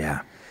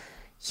 Yeah.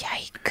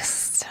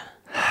 Yikes.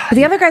 But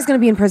the other guy's going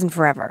to be in prison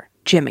forever.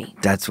 Jimmy.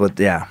 That's what,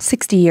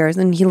 60 years.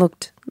 And he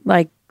looked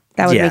like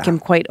that would make him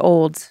quite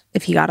old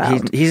if he got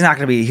out. He's not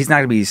going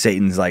to be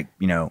Satan's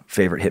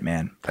favorite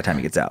hitman by the time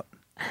he gets out.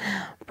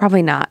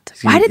 Probably not.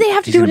 Why did they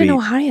have to do it in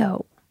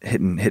Ohio?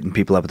 Hitting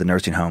people up at the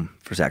nursing home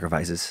for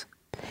sacrifices.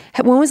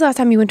 When was the last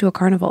time you went to a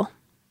carnival?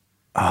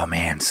 Oh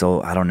man,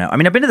 so I don't know. I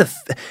mean, I've been to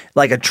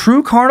a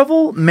true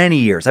carnival many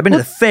years. I've been to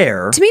the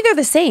fair. To me, they're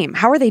the same.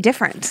 How are they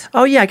different?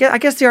 Oh yeah, I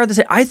guess they are the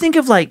same. I think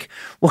of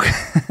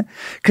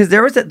because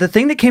there was the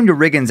thing that came to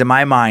Riggins in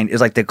my mind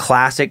is like the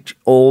classic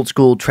old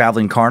school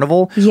traveling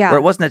carnival, where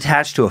it wasn't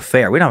attached to a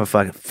fair. We don't have a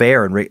fucking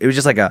fair in Riggins. It was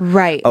just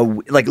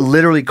like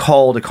literally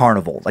called a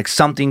carnival, like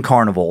something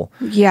carnival.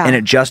 Yeah, and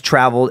it just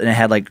traveled and it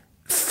had like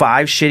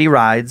 5 shitty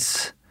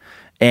rides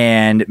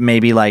and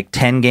maybe like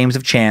 10 games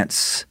of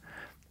chance.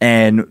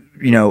 And,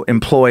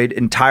 employed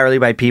entirely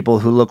by people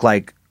who look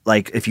like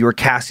if you were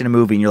casting a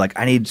movie and you're like,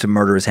 I need some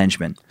murderous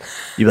henchmen,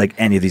 you'd be like,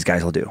 any of these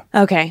guys will do.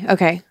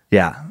 Okay.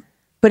 Yeah.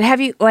 But have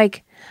you,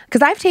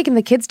 because I've taken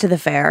the kids to the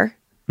fair.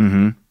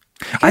 Mm-hmm.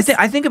 I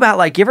think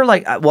about you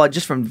ever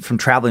just from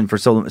traveling for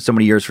so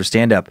many years for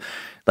stand-up,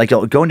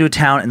 you'll go into a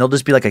town and there'll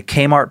just be like a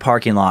Kmart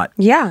parking lot.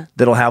 Yeah.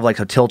 That'll have like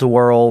a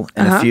tilt-a-whirl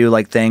and a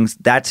few things.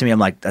 That to me, I'm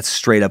like, that's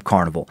straight up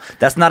carnival.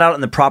 That's not out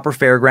in the proper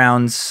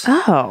fairgrounds.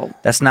 Oh.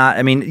 That's not,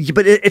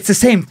 but it's the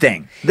same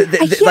thing.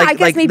 I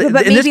guess maybe,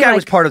 but and this guy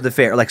was part of the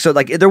fair.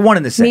 They're one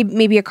and the same.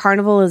 Maybe a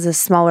carnival is a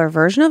smaller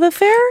version of a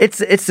fair? It's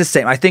the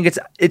same. I think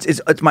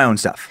it's my own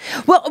stuff.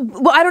 Well,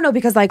 I don't know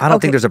because I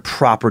don't think there's a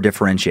proper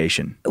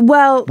differentiation.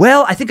 Well,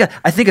 I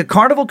think a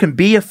carnival can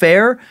be a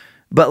fair,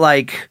 but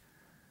like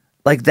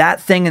that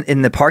thing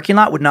in the parking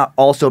lot would not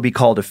also be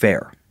called a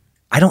fair.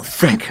 I don't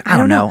think. I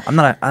don't know. I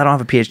don't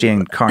have a PhD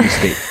in carny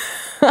speak.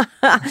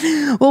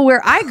 Well,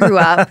 where I grew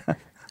up,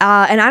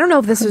 and I don't know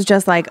if this was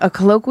just like a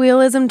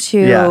colloquialism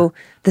to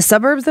the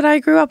suburbs that I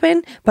grew up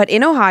in, but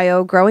in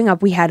Ohio, growing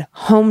up, we had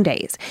home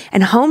days.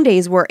 And home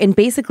days were in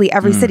basically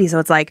every city. So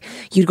it's like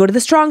you'd go to the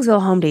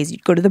Strongsville home days,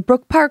 you'd go to the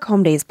Brook Park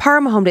home days,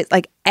 Parma home days,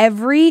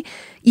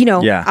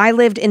 I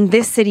lived in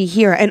this city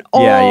here and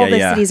all the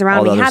cities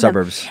around me had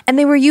suburbs. Them. And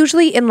they were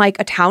usually in like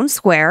a town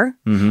square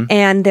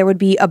and there would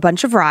be a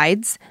bunch of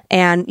rides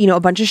and, a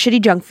bunch of shitty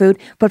junk food.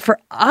 But for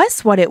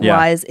us, what it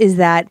was is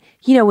that,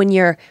 when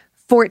you're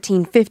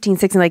 14, 15,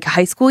 16, like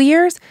high school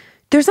years,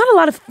 there's not a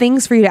lot of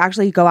things for you to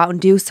actually go out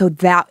and do. So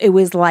that it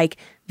was like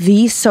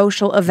the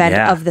social event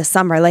of the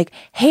summer. Like,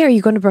 hey, are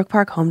you going to Brook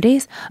Park home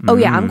days? Oh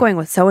yeah, I'm going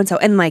with so-and-so.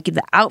 And like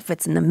the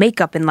outfits and the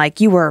makeup and like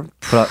you were...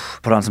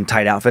 Put on some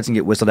tight outfits and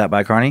get whistled at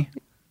by Carney?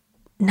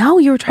 No,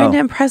 you were trying to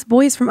impress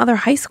boys from other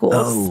high schools.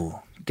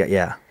 Oh,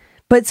 yeah.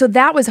 But so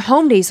that was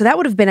home days. So that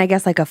would have been, I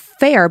guess, like a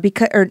fair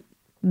or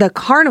the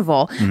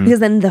carnival, because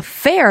then the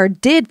fair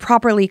did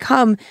properly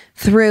come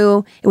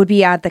through. It would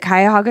be at the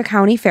Cuyahoga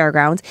County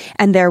Fairgrounds,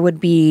 and there would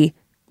be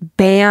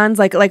bands,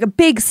 like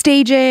big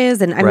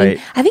stages. And I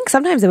mean, I think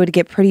sometimes they would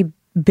get pretty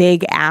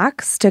big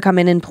acts to come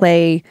in and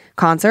play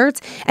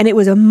concerts. And it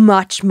was a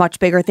much, much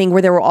bigger thing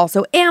where there were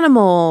also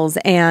animals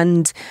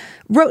and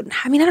I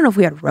don't know if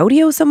we had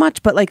rodeo so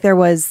much, but like there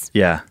was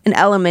an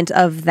element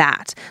of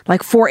that.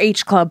 Like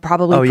 4-H Club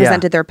probably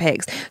presented their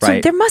pigs. So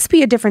there must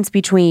be a difference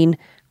between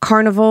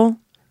carnival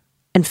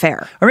and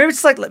fair. Or maybe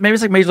it's like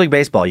Major League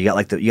Baseball. You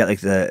got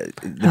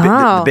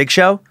the big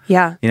show.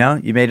 Yeah.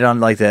 You made it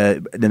on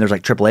then there's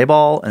like AAA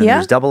ball, and then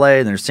there's AA,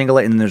 and there's single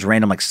A, and then there's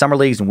random like summer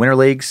leagues and winter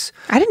leagues.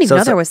 I didn't even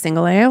know there was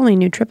single A. I only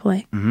knew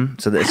AAA. Mm-hmm.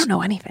 So I don't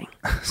know anything.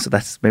 So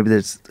that's maybe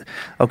there's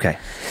okay.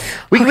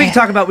 We can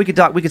talk about we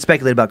could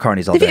speculate about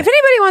carnies all day. If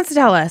anybody wants to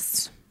tell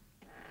us.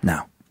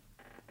 No.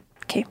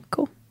 Okay,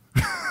 cool.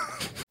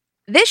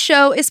 This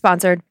show is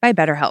sponsored by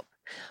BetterHelp.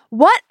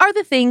 What are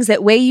the things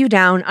that weigh you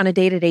down on a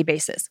day-to-day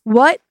basis?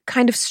 What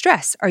kind of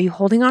stress are you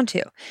holding on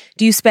to?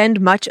 Do you spend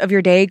much of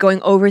your day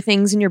going over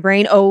things in your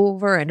brain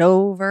over and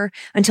over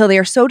until they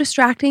are so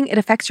distracting it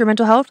affects your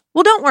mental health?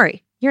 Well, don't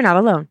worry. You're not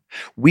alone.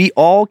 We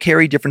all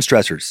carry different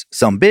stressors,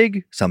 some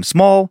big, some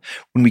small.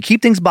 When we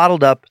keep things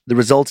bottled up, the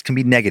results can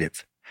be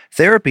negative.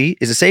 Therapy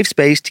is a safe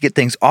space to get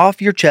things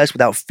off your chest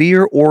without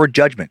fear or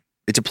judgment.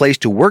 It's a place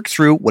to work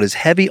through what is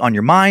heavy on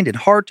your mind and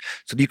heart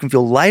so that you can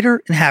feel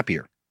lighter and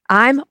happier.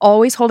 I'm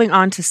always holding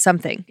on to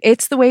something.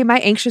 It's the way my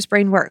anxious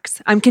brain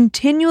works. I'm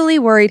continually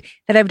worried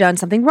that I've done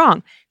something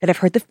wrong, that I've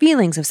hurt the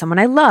feelings of someone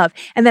I love,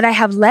 and that I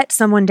have let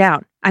someone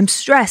down. I'm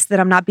stressed that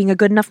I'm not being a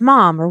good enough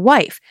mom or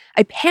wife.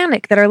 I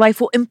panic that our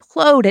life will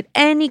implode at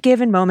any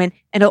given moment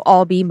and it'll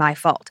all be my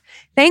fault.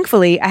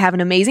 Thankfully, I have an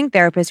amazing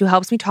therapist who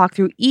helps me talk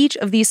through each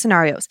of these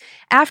scenarios.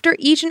 After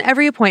each and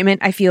every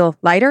appointment, I feel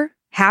lighter,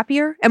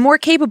 happier, and more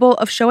capable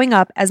of showing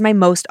up as my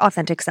most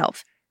authentic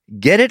self.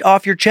 Get it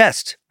off your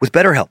chest with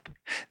BetterHelp.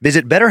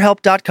 Visit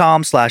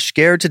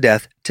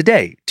BetterHelp.com/scaredtodeath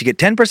today to get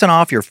 10%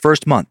 off your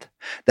first month.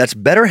 That's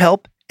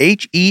BetterHelp,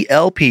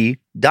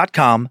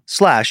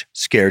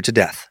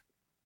 HELP.com/scaredtodeath.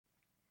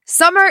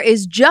 Summer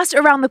is just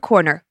around the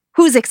corner.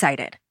 Who's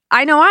excited?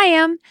 I know I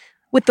am.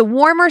 With the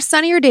warmer,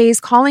 sunnier days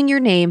calling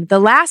your name, the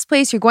last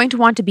place you're going to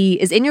want to be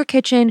is in your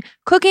kitchen,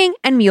 cooking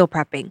and meal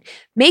prepping.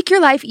 Make your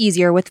life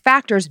easier with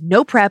Factor's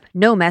no prep,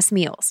 no mess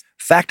meals.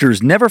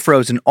 Factor's never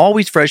frozen,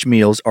 always fresh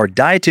meals are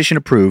dietitian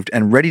approved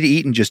and ready to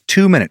eat in just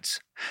 2 minutes.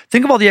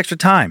 Think of all the extra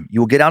time you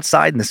will get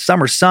outside in the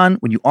summer sun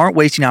when you aren't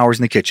wasting hours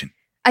in the kitchen.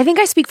 I think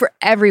I speak for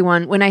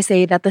everyone when I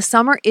say that the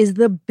summer is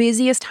the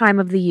busiest time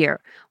of the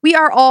year. We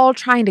are all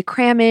trying to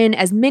cram in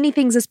as many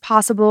things as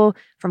possible,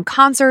 from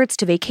concerts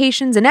to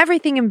vacations and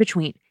everything in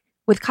between.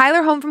 With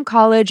Kyler home from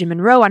college and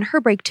Monroe on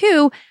her break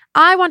too,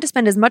 I want to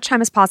spend as much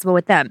time as possible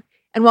with them.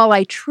 And while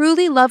I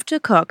truly love to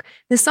cook,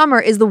 the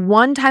summer is the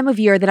one time of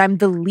year that I'm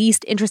the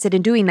least interested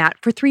in doing that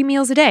for 3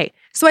 meals a day.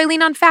 So I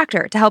lean on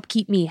Factor to help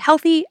keep me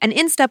healthy and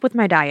in step with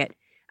my diet.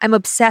 I'm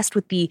obsessed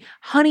with the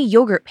honey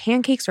yogurt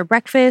pancakes for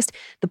breakfast,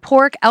 the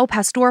pork El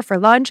Pastor for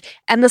lunch,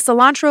 and the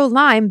cilantro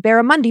lime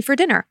barramundi for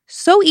dinner.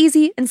 So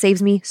easy and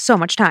saves me so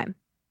much time.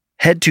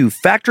 Head to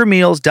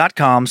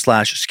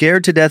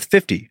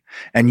factormeals.com/scaredtodeath50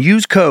 and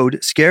use code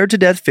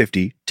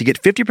scaredtodeath50 to get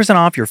 50%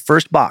 off your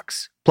first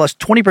box, plus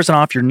 20%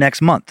 off your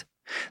next month.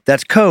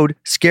 That's code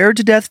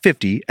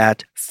scaredtodeath50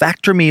 at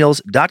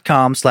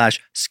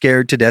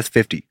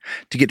factormeals.com/scaredtodeath50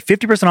 to get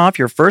 50% off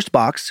your first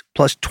box,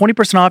 plus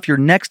 20% off your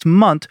next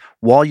month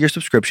while your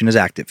subscription is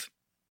active.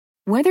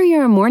 Whether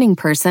you're a morning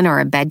person or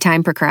a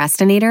bedtime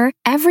procrastinator,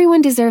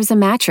 everyone deserves a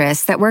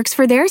mattress that works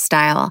for their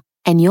style.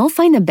 And you'll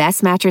find the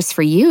best mattress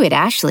for you at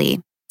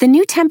Ashley. The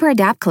new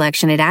Tempur-Adapt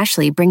collection at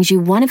Ashley brings you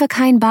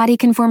one-of-a-kind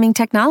body-conforming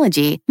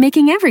technology,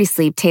 making every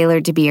sleep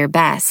tailored to be your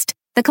best.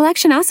 The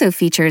collection also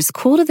features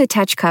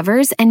cool-to-the-touch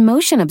covers and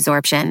motion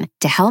absorption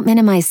to help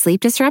minimize sleep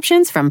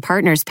disruptions from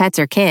partners, pets,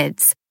 or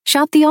kids.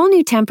 Shop the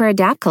all-new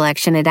Tempur-Adapt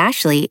collection at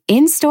Ashley,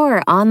 in-store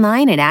or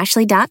online at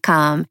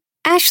ashley.com.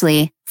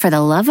 Ashley, for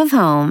the love of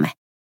home.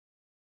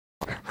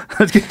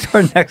 Let's get to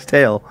our next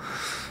tale.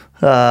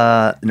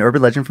 An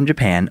urban legend from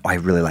Japan. Oh, I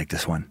really like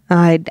this one.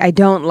 I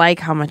don't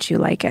like how much you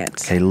like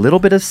it. Okay, a little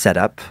bit of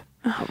setup.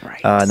 All right.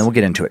 And then we'll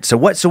get into it. So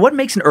what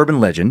makes an urban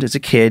legend? As a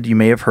kid, you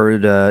may have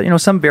heard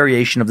some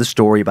variation of the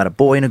story about a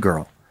boy and a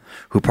girl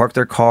who park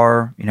their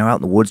car, out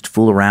in the woods to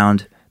fool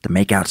around, the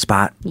makeout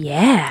spot.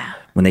 Yeah.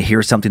 When they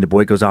hear something, the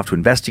boy goes off to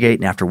investigate,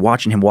 and after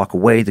watching him walk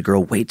away, the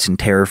girl waits in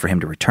terror for him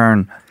to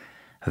return.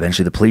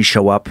 Eventually, the police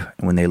show up,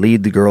 and when they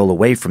lead the girl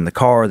away from the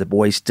car, the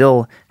boy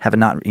still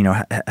having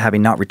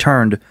not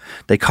returned,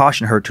 they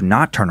caution her to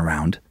not turn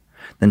around.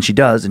 Then she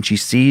does, and she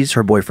sees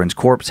her boyfriend's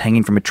corpse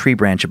hanging from a tree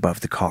branch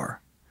above the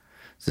car.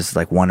 So this is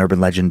like one urban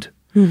legend.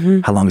 Mm-hmm.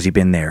 How long has he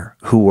been there?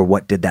 Who or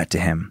what did that to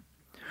him?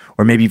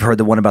 Or maybe you've heard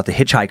the one about the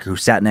hitchhiker who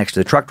sat next to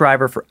the truck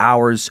driver for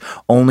hours,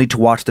 only to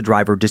watch the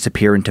driver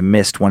disappear into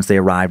mist once they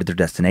arrived at their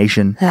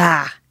destination.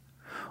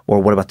 Or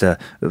what about the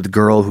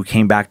girl who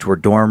came back to her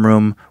dorm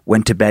room,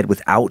 went to bed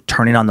without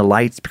turning on the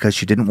lights because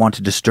she didn't want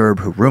to disturb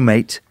her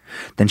roommate.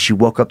 Then she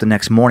woke up the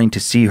next morning to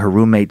see her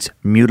roommate's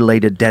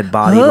mutilated dead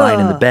body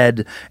lying in the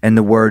bed, and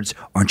the words,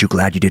 "Aren't you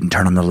glad you didn't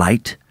turn on the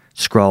light?"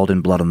 scrawled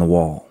in blood on the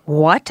wall.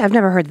 What? I've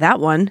never heard that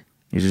one.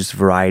 There's just a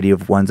variety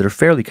of ones that are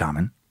fairly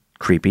common.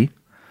 Creepy.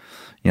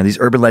 These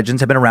urban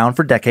legends have been around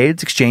for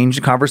decades, exchanged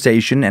in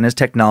conversation, and as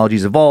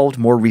technology's evolved,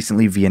 more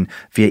recently via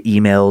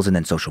emails and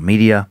then social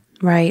media.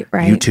 Right.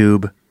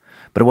 YouTube.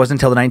 But it wasn't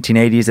until the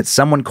 1980s that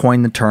someone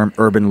coined the term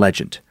urban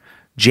legend.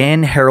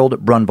 Jan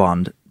Harold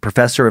Brunbond,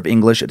 professor of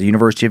English at the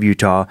University of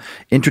Utah,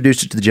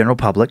 introduced it to the general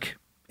public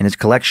in his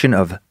collection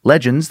of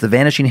legends, The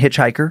Vanishing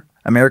Hitchhiker,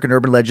 American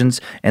Urban Legends,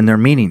 and Their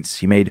Meanings.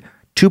 He made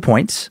 2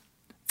 points.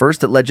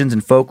 First, that legends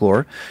and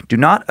folklore do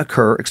not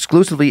occur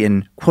exclusively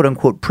in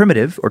quote-unquote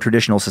primitive or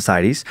traditional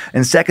societies.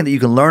 And second, that you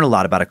can learn a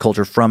lot about a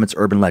culture from its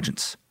urban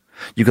legends.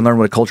 You can learn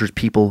what a culture's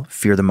people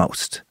fear the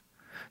most.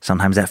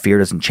 Sometimes that fear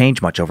doesn't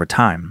change much over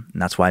time,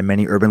 and that's why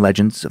many urban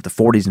legends of the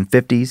 40s and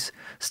 50s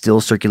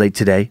still circulate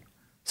today.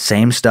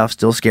 Same stuff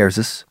still scares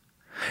us.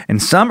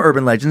 And some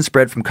urban legends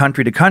spread from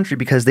country to country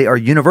because they are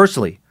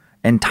universally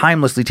and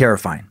timelessly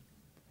terrifying.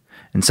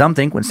 And some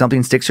think when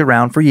something sticks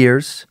around for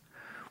years,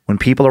 when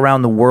people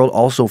around the world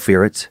also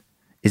fear it,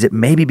 is it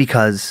maybe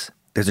because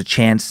there's a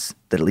chance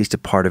that at least a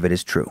part of it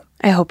is true.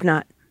 I hope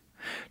not.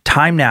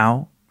 Time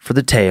now for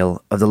the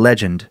tale of the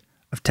legend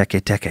of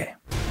Teke Teke.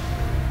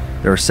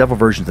 There are several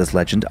versions of this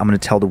legend. I'm going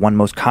to tell the one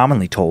most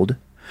commonly told.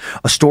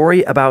 A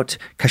story about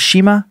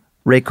Kashima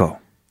Reiko,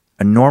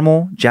 a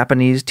normal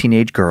Japanese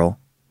teenage girl.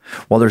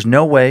 While there's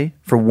no way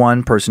for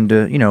one person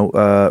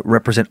to,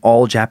 represent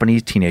all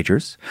Japanese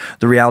teenagers,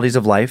 the realities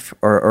of life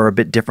are a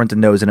bit different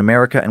than those in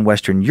America and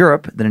Western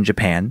Europe than in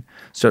Japan.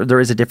 So there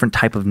is a different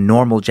type of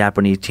normal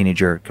Japanese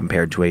teenager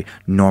compared to a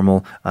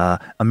normal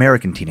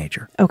American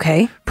teenager.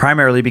 Okay.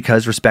 Primarily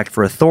because respect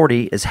for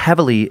authority is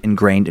heavily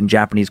ingrained in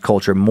Japanese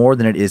culture more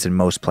than it is in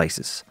most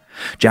places.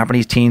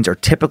 Japanese teens are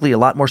typically a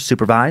lot more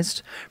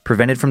supervised,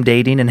 prevented from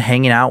dating and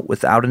hanging out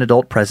without an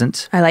adult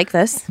present. I like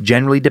this.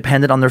 Generally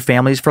dependent on their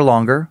families for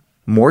longer,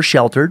 more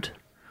sheltered.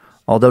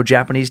 Although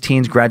Japanese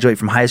teens graduate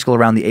from high school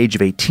around the age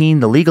of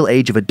 18, the legal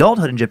age of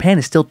adulthood in Japan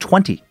is still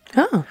 20.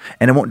 Oh.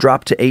 And it won't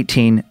drop to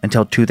 18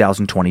 until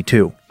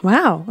 2022.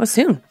 Wow. Well,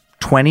 soon.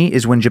 20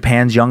 is when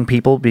Japan's young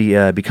people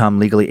become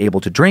legally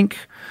able to drink,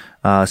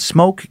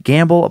 smoke,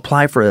 gamble,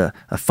 apply for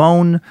a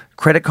phone,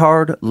 credit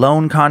card,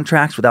 loan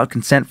contracts without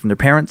consent from their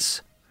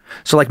parents.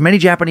 So like many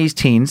Japanese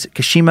teens,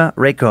 Kashima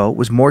Reiko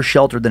was more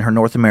sheltered than her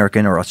North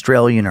American or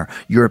Australian or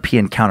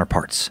European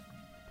counterparts.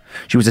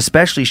 She was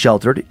especially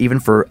sheltered even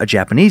for a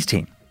Japanese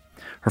teen.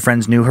 Her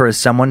friends knew her as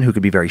someone who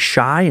could be very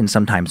shy and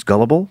sometimes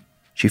gullible.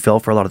 She fell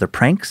for a lot of their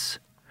pranks.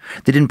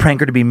 They didn't prank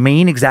her to be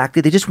mean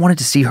exactly. They just wanted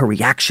to see her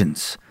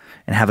reactions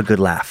and have a good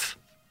laugh.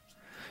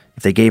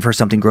 If they gave her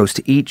something gross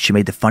to eat, she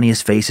made the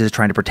funniest faces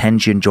trying to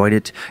pretend she enjoyed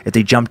it. If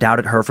they jumped out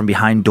at her from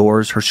behind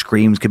doors, her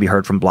screams could be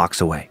heard from blocks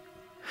away.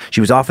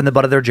 She was often the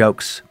butt of their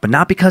jokes, but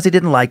not because they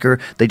didn't like her.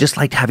 They just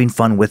liked having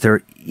fun with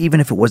her, even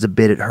if it was a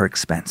bit at her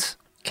expense.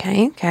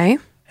 Okay.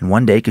 And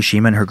one day,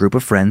 Kashima and her group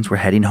of friends were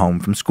heading home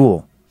from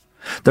school.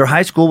 Their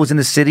high school was in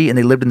the city and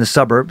they lived in the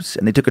suburbs,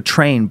 and they took a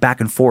train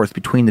back and forth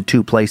between the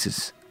two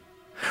places.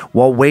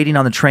 While waiting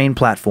on the train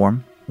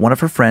platform, one of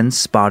her friends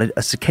spotted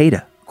a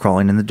cicada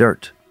crawling in the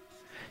dirt.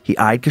 He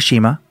eyed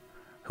Kashima,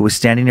 who was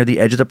standing near the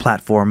edge of the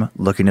platform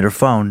looking at her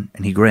phone,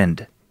 and he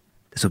grinned.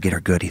 This will get her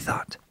good, he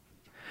thought.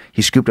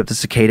 He scooped up the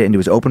cicada into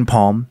his open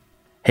palm.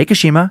 Hey,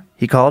 Kashima,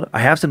 he called. I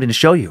have something to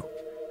show you.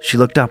 She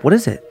looked up. What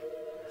is it?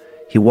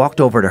 He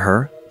walked over to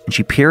her, and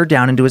she peered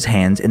down into his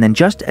hands, and then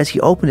just as he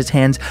opened his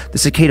hands, the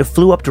cicada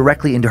flew up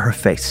directly into her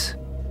face.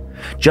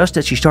 Just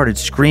as she started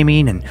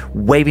screaming and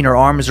waving her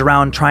arms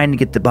around, trying to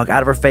get the bug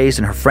out of her face,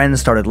 and her friends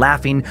started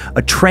laughing,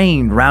 a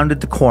train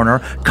rounded the corner,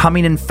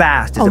 coming in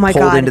fast as it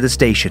pulled into the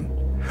station.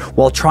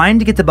 While trying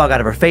to get the bug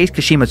out of her face,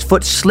 Kashima's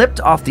foot slipped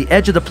off the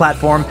edge of the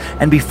platform,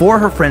 and before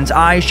her friend's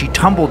eyes, she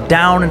tumbled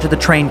down into the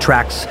train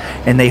tracks,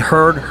 and they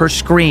heard her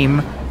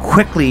scream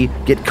quickly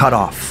get cut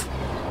off.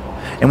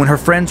 And when her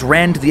friends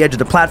ran to the edge of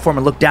the platform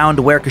and looked down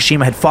to where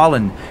Kashima had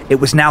fallen, it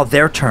was now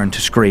their turn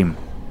to scream.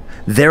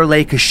 There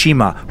lay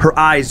Kashima, her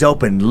eyes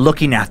open,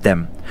 looking at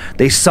them.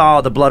 They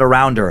saw the blood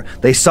around her.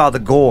 They saw the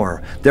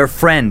gore. Their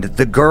friend,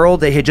 the girl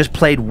they had just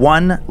played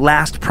one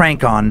last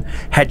prank on,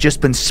 had just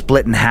been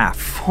split in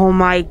half. Oh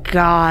my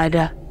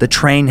God. The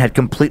train had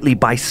completely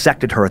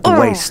bisected her at the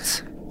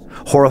waist.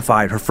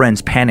 Horrified, her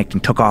friends panicked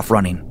and took off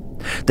running.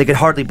 They could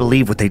hardly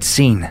believe what they'd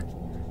seen.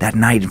 That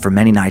night and for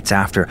many nights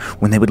after,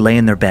 when they would lay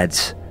in their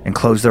beds and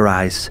close their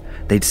eyes,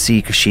 they'd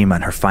see Kashima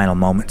in her final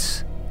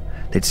moments.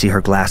 They'd see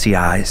her glassy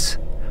eyes,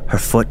 her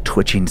foot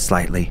twitching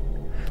slightly.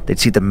 They'd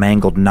see the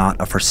mangled knot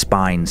of her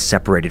spine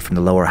separated from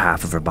the lower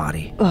half of her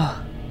body.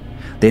 Ugh.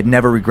 They had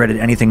never regretted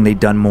anything they'd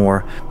done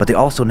more, but they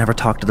also never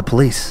talked to the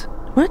police.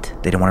 What?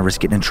 They didn't want to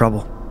risk getting in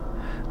trouble.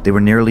 They were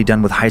nearly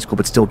done with high school,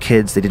 but still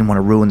kids. They didn't want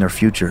to ruin their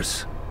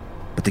futures.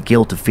 But the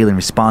guilt of feeling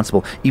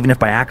responsible, even if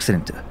by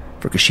accident,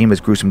 for Kashima's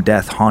gruesome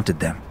death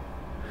haunted them.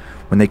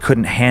 When they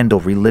couldn't handle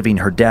reliving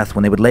her death,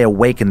 when they would lay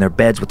awake in their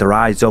beds with their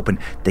eyes open,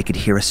 they could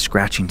hear a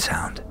scratching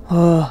sound.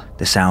 Oh.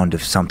 The sound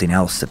of something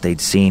else that they'd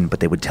seen but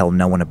they would tell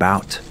no one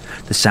about.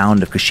 The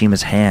sound of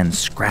Kashima's hands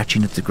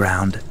scratching at the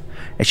ground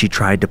as she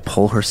tried to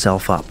pull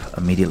herself up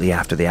immediately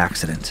after the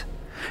accident.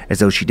 As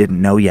though she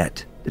didn't know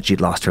yet that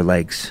she'd lost her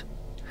legs.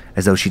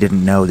 As though she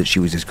didn't know that she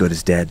was as good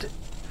as dead.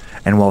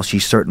 And while she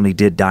certainly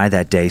did die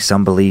that day,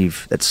 some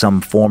believe that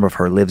some form of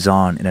her lives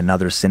on in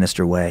another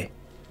sinister way.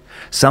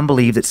 Some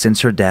believe that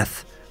since her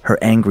death, her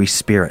angry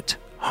spirit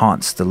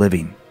haunts the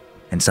living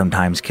and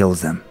sometimes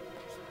kills them.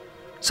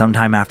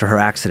 Sometime after her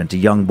accident, a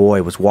young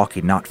boy was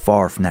walking not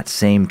far from that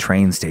same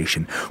train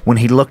station. When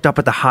he looked up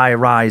at the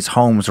high-rise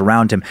homes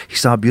around him, he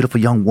saw a beautiful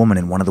young woman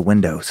in one of the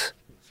windows.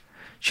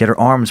 She had her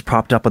arms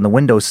propped up on the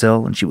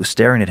windowsill, and she was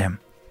staring at him.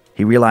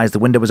 He realized the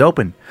window was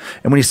open,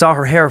 and when he saw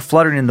her hair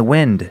fluttering in the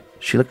wind,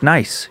 she looked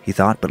nice, he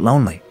thought, but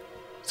lonely.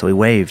 So he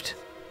waved.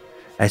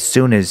 As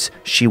soon as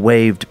she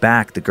waved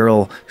back, the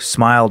girl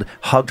smiled,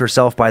 hugged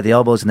herself by the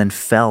elbows, and then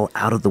fell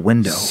out of the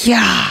window.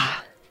 Yeah.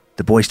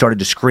 The boy started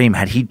to scream.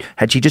 Had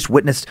she just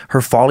witnessed her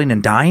falling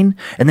and dying?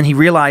 And then he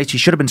realized he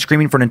should have been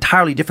screaming for an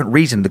entirely different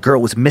reason. The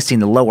girl was missing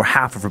the lower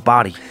half of her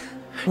body.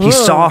 He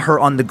saw her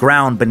on the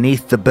ground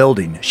beneath the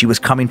building. She was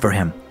coming for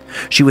him.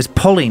 She was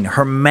pulling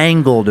her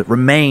mangled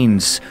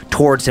remains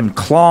towards him,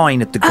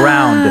 clawing at the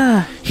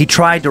ground. He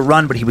tried to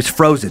run, but he was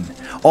frozen.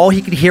 All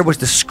he could hear was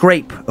the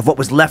scrape of what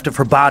was left of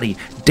her body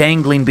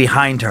dangling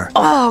behind her.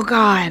 Oh,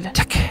 God.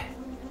 Tick,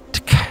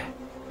 tick, tick,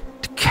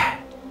 tick, tick.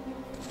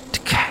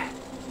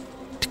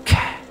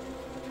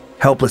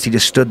 Helpless, he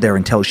just stood there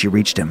until she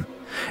reached him.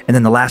 And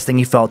then the last thing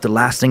he felt, the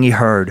last thing he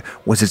heard,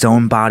 was his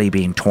own body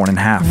being torn in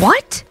half.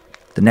 What?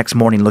 The next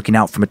morning, looking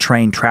out from a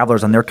train,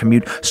 travelers on their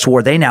commute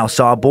swore they now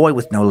saw a boy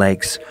with no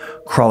legs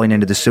crawling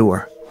into the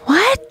sewer.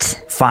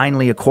 What?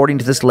 Finally, according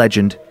to this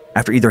legend,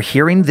 after either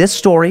hearing this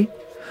story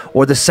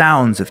or the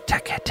sounds of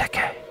teke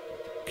teke,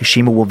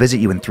 Kashima will visit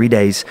you in 3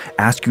 days,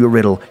 ask you a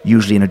riddle,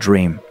 usually in a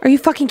dream. Are you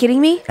fucking kidding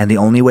me? And the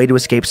only way to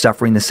escape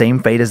suffering the same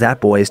fate as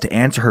that boy is to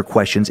answer her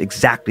questions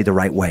exactly the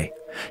right way.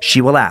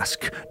 She will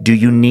ask, do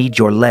you need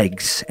your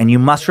legs? And you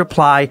must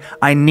reply,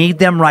 I need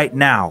them right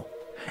now.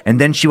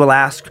 And then she will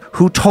ask,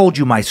 who told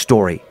you my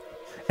story?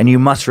 And you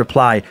must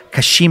reply,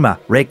 Kashima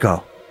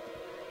Reiko.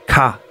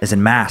 Ka is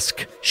in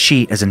mask,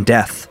 Shi is in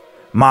death,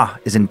 Ma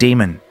is in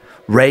demon,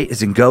 Rei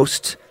is in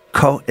ghost,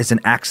 Ko is in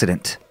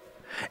accident.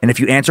 And if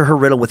you answer her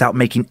riddle without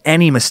making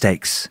any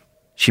mistakes,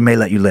 she may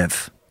let you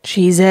live.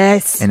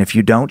 Jesus. And if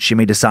you don't, she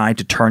may decide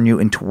to turn you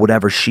into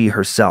whatever she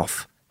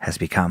herself has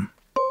become.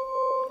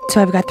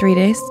 So I've got 3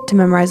 days to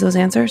memorize those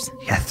answers?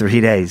 Yeah, 3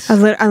 days.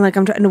 I'm like,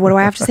 what do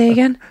I have to say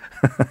again?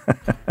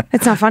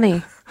 It's not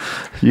funny.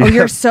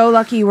 You're so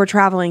lucky we're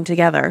traveling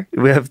together.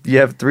 You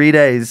have 3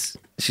 days.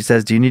 She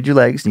says, do you need your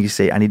legs? And you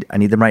say, I need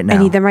them right now. I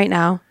need them right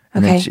now.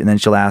 Okay. And then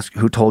she'll ask,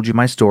 who told you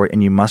my story?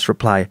 And you must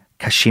reply,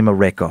 Kashima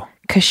Reiko.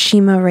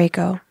 Kashima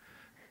Reiko.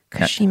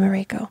 Kashima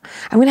Reiko.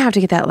 I'm going to have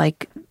to get that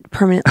like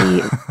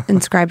permanently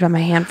inscribed on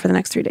my hand for the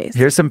next 3 days.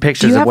 Here's some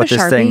pictures of what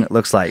this thing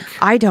looks like.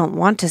 I don't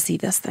want to see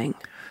this thing.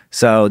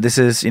 So this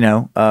is,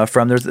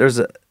 from there's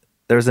an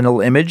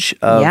little image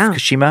of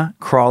Kashima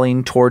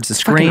crawling towards the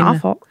screen. Fucking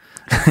awful.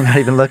 Not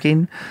even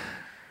looking.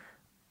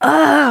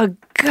 Oh,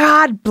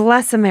 God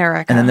bless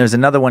America. And then there's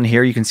another one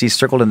here. You can see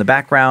circled in the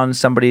background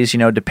somebody's,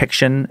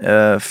 depiction,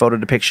 photo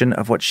depiction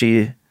of what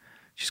she's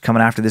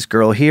coming after this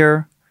girl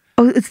here.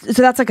 Oh,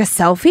 so that's like a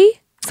selfie?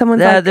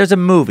 There's a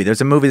movie. There's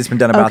a movie that's been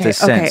done about this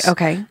since.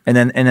 Okay. And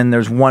then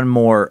there's one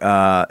more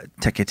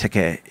teke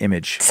teke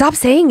image. Stop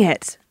saying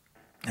it.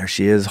 There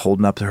she is,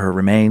 holding up to her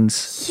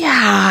remains.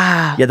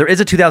 Yeah. Yeah, there is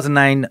a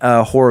 2009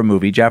 horror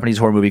movie, Japanese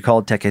horror movie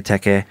called Teke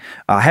Teke.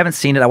 I haven't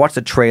seen it. I watched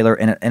the trailer,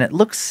 and it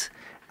looks,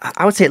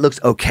 I would say it looks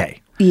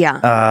okay.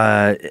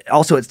 Yeah.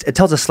 Also, it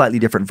tells a slightly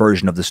different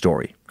version of the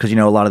story. Because,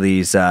 a lot of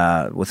these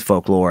with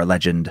folklore,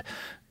 legend,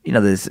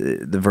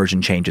 the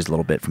version changes a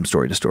little bit from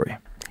story to story.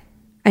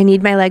 I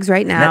need my legs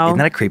right now. Isn't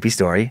that a creepy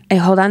story? Hey,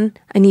 hold on.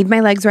 I need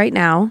my legs right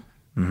now.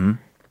 Mm-hmm.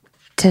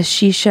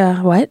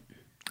 Tashisha, what?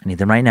 I need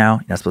them right now.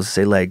 You're not supposed to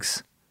say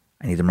legs.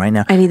 I need them right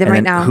now. I need them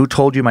right now. Who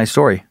told you my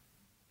story?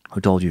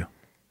 Who told you?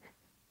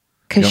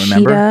 You don't Kashida.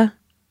 remember?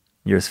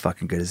 You're as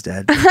fucking good as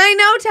dead. I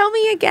know. Tell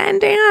me again,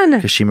 Dan.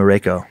 Kashima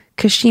Reiko.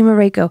 Kashima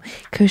Reiko.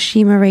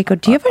 Kashima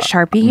Reiko. Do you have a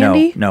Sharpie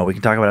handy? No, we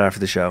can talk about it after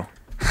the show.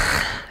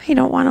 I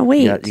don't want to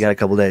wait. You got a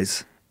couple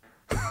days.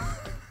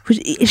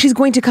 She's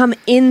going to come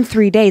in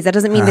 3 days. That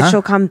doesn't mean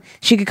that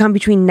she could come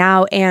between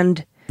now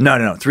and...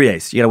 No. 3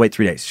 days. You got to wait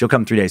 3 days. She'll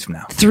come 3 days from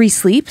now. 3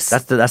 sleeps?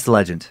 That's the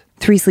legend.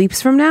 3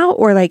 sleeps from now?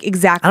 Or like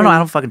exactly... I don't know. I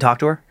don't fucking talk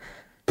to her.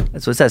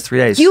 That's what it says, 3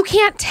 days. You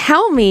can't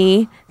tell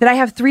me that I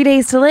have 3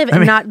 days to live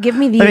and not give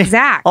me the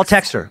exact. I'll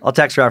text her. I'll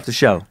text her after the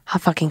show. I'll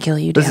fucking kill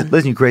you, Dan.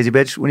 Listen, you crazy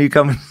bitch. When are you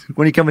coming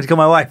to kill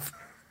my wife?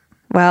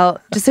 Well,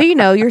 just so you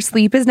know, your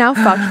sleep is now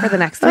fucked for the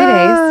next 3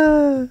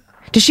 days.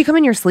 Does she come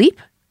in your sleep?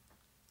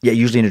 Yeah,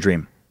 usually in a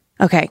dream.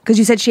 Okay, because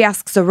you said she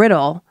asks a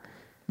riddle.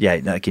 Yeah,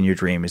 like in your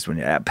dream is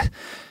when.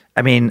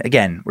 I mean,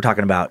 again, we're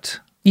talking about.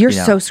 You're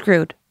so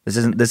screwed. This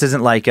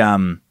isn't like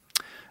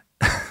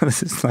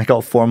this is like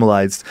all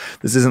formalized.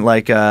 This isn't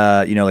like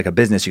like a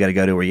business you got to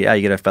go to where you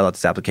got to fill out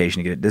this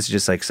application. This is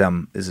just like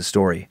is a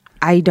story.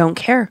 I don't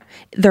care.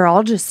 They're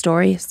all just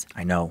stories.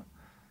 I know.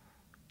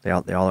 They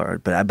all are,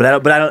 but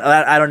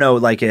I don't know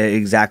like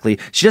exactly.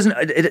 She doesn't.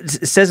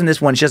 It says in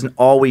this one she doesn't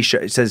always show.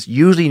 It says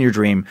usually in your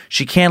dream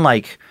she can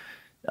like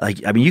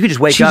I mean you could just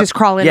wake up. She just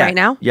crawl in right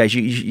now. Yeah,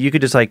 you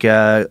could just like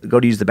go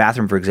to use the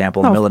bathroom for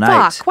example in the middle of the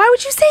night. Why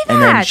would you say that?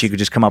 And then she could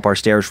just come up our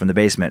stairs from the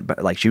basement,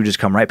 but like she would just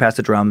come right past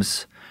the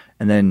drums,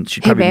 and then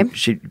she'd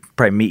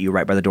probably meet you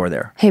right by the door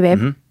there. Hey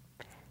babe,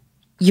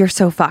 you're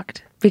so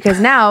fucked because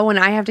now when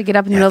I have to get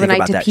up in the middle of the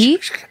night to pee.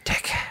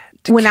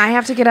 When I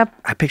have to get up...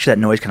 I picture that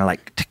noise kind of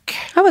like... Tick,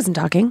 I wasn't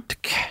talking.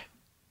 Tick,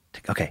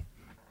 tick. Okay.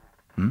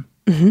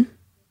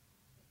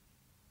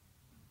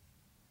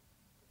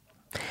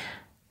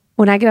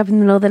 When I get up in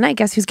the middle of the night,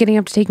 guess who's getting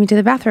up to take me to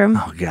the bathroom?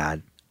 Oh,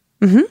 God.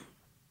 I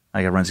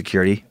gotta run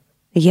security.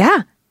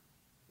 Yeah.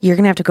 You're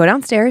going to have to go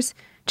downstairs,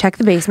 check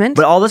the basement.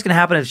 But all this can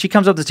happen if she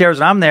comes up the stairs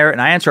and I'm there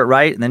and I answer it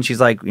right, and then she's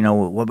like,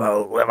 what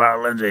about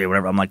Lindsay?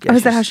 Whatever. I'm like... Yeah,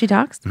 is that how she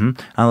talks? I'm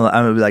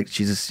gonna be like,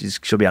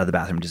 she'll be out of the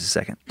bathroom in just a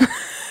second.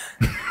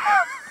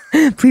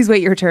 Please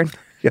wait your turn.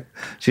 Yeah,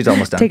 she's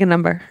almost done. Take a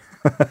number.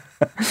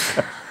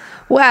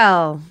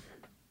 Well,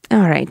 all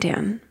right,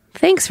 Dan.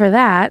 Thanks for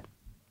that.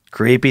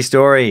 Creepy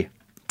story.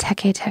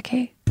 Teke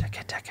teke.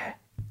 Teke teke.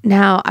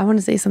 Now, I want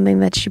to say something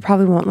that she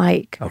probably won't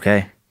like.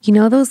 Okay. You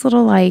know those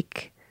little,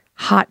 like,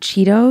 hot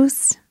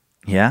Cheetos?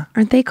 Yeah?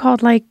 Aren't they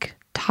called, like,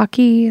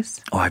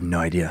 Takis? Oh, I have no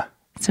idea.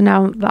 So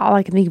now all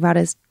I can think about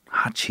is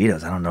Hot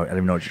Cheetos. I don't know. I don't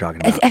even know what you're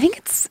talking about. I think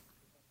it's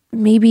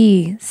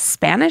maybe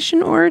Spanish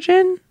in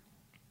origin.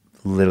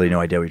 Literally no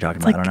idea what you're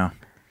talking about. I don't know.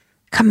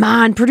 Come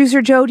on,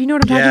 Producer Joe. Do you know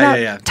what I'm talking about?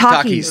 Yeah.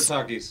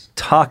 Takis.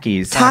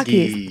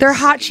 Takis. They're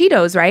hot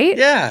Cheetos, right?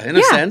 Yeah, in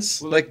a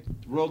sense. Like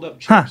rolled up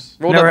chips. Huh.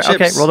 Rolled up chips.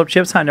 Okay, rolled up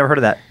chips. I never heard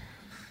of that.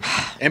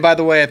 And by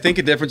the way, I think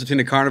the difference between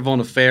a carnival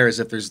and a fair is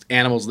if there's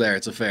animals there,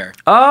 it's a fair.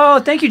 Oh,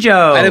 thank you,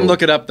 Joe. I didn't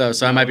look it up though,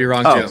 so I might be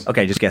wrong too.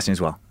 Okay, just guessing as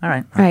well. All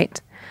right. Right.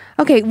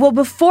 Okay, well,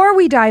 before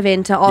we dive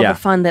into all Yeah. the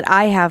fun that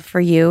I have for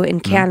you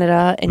in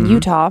Canada and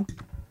Utah,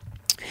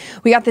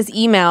 we got this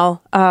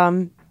email.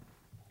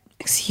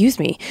 Excuse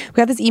me. We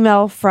got this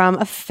email from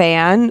a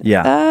fan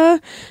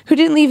who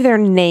didn't leave their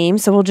name,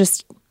 so we'll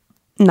just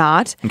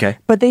not. Okay.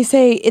 But they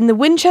say in the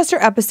Winchester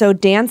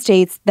episode, Dan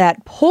states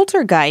that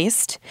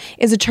poltergeist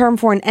is a term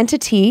for an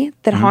entity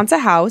that haunts a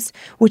house,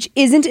 which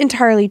isn't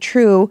entirely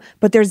true,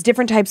 but there's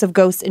different types of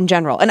ghosts in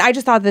general. And I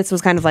just thought this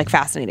was kind of like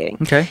fascinating.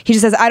 Okay. He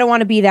just says, I don't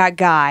want to be that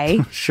guy.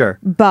 Sure.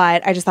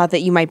 But I just thought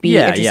that you might be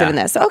interested in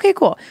this. Okay,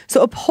 cool.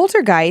 So a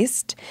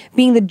poltergeist,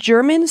 being the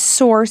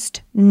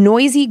German-sourced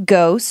noisy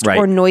ghost Right.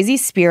 or noisy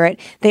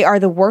spirit, they are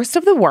the worst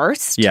of the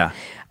worst. Yeah.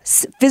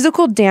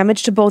 Physical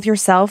damage to both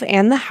yourself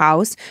and the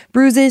house,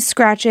 bruises,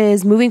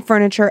 scratches, moving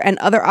furniture, and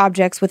other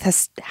objects with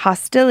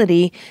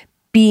hostility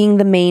being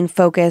the main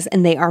focus,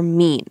 and they are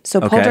mean. So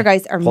Okay.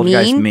 poltergeists are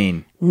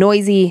Mean.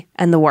 noisy,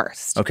 and the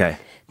worst. Okay.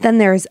 Then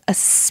there's a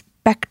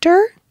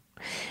specter.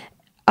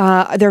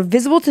 They're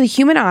visible to the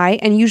human eye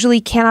and usually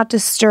cannot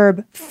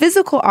disturb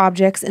physical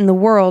objects in the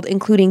world,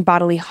 including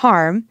bodily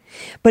harm,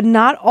 but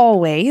not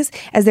always,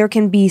 as there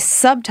can be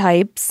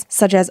subtypes,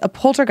 such as a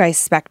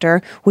poltergeist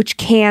specter, which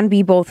can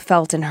be both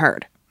felt and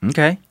heard.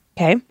 Okay.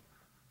 Okay?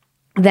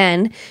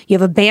 Then you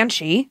have a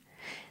banshee.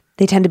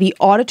 They tend to be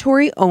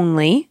auditory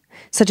only,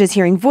 such as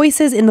hearing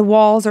voices in the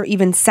walls or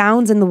even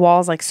sounds in the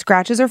walls like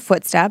scratches or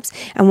footsteps.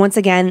 And once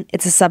again,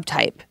 it's a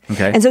subtype.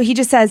 Okay. And so he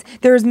just says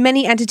there's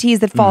many entities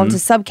that fall into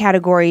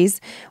subcategories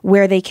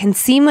where they can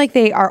seem like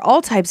they are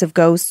all types of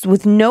ghosts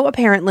with no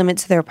apparent limit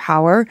to their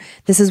power.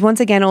 This is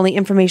once again only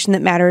information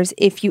that matters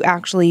if you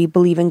actually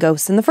believe in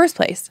ghosts in the first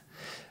place.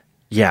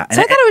 Yeah.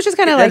 So I thought it was just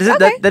kind of like,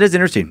 okay. That is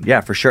interesting. Yeah,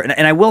 for sure.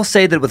 And I will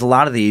say that with a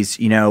lot of these,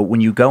 you know, when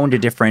you go into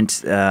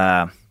different,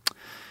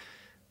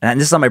 and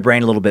this is on my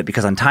brain a little bit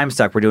because on Time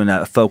Suck, we're doing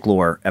a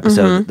folklore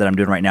episode that I'm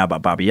doing right now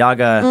about Baba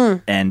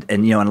Yaga and you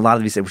know, and a lot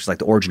of these, which is like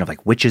the origin of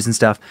like witches and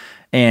stuff.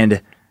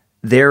 And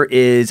there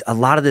is a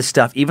lot of this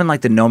stuff, even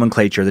like the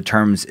nomenclature, the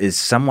terms is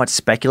somewhat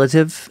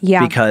speculative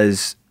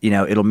because, you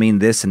know, it'll mean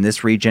this in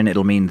this region,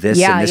 it'll mean this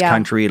in this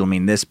country, it'll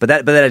mean this, but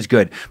that is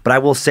good. But I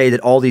will say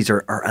that all these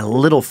are a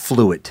little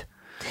fluid.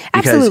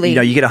 Because, Absolutely. you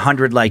know, you get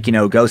 100 like, you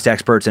know, ghost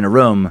experts in a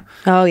room.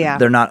 Oh, yeah.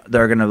 They're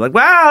going to be like,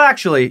 well,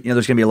 actually, you know,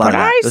 there's going to be a lot of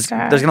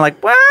that. There's going to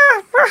like, well,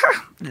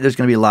 there's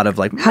going to be a lot of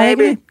like,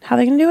 maybe. How are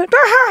they going to do it?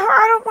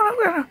 I don't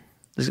want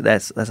to.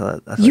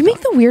 That's You make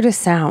the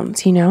weirdest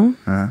sounds, you know?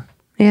 Yeah.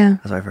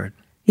 That's what I've heard.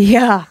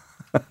 Yeah.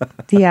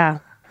 Yeah.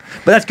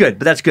 But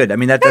that's good. I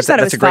mean, that's thought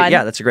it a was great, fun.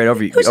 yeah, that's a great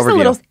overview. It was just a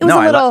little- it was no,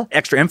 a little- I love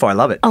extra info. I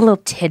love it. A little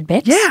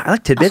tidbit. Yeah, I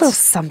like tidbits. A little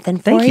something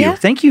for Thank you.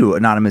 Thank you,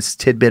 anonymous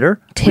tidbitter.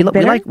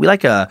 Tidbitter? We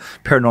like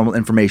paranormal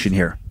information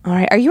here. All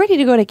right. Are you ready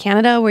to go to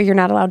Canada where you're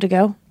not allowed to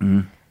go?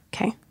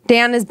 Okay.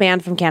 Dan is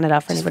banned from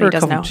Canada for anybody who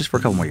doesn't know. Just for a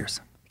couple more years.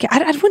 Okay,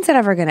 when's that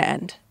ever going to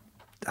end?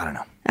 I don't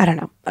know. I don't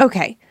know.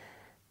 Okay.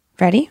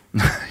 Ready?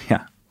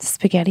 Yeah.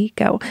 Spaghetti,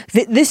 go.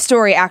 This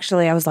story,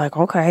 actually, I was like,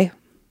 okay,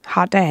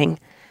 hot dang.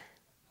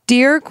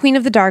 Dear Queen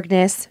of the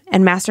Darkness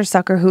and Master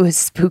Sucker who is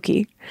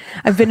spooky.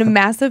 I've been a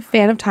massive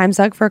fan of Time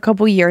Suck for a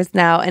couple years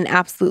now and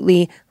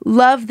absolutely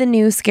love the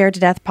new Scared to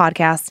Death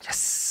podcast.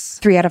 Yes.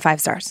 3 out of 5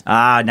 stars.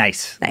 Ah,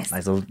 nice. Nice.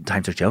 Nice little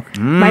Time Suck joke.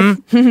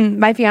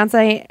 My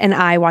fiance and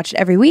I watch it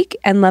every week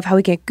and love how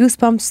we get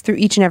goosebumps through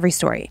each and every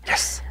story.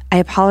 Yes. I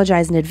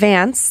apologize in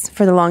advance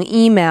for the long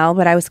email,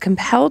 but I was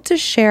compelled to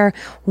share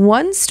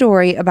one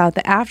story about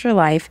the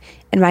afterlife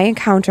and my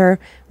encounter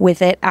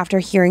with it after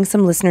hearing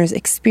some listeners'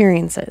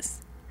 experiences.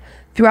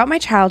 Throughout my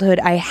childhood,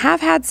 I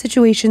have had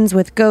situations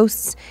with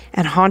ghosts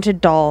and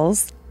haunted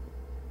dolls,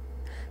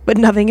 but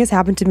nothing has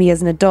happened to me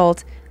as an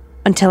adult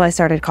until I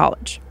started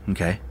college.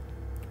 Okay.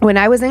 When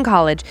I was in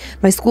college,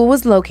 my school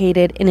was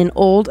located in an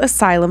old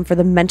asylum for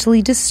the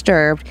mentally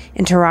disturbed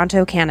in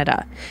Toronto,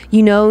 Canada.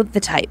 You know the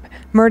type.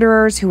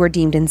 Murderers who were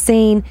deemed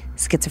insane,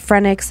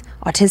 schizophrenics,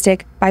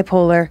 autistic,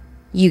 bipolar.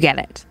 You get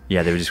it.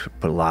 Yeah, they would just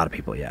put a lot of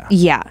people, yeah.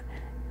 Yeah.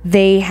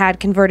 They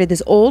had converted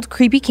this old,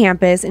 creepy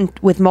campus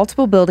with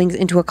multiple buildings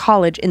into a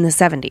college in the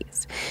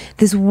 70s.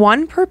 This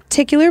one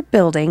particular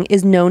building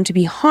is known to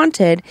be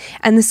haunted,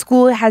 and the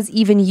school has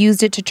even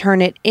used it to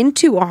turn it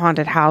into a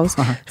haunted house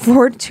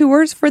for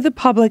tours for the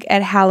public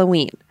at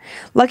Halloween.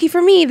 Lucky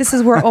for me, this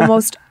is where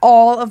almost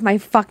all of my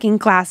fucking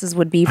classes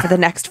would be for the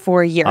next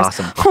 4 years.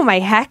 Awesome. Oh my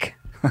heck.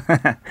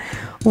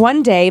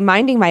 One day,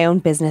 minding my own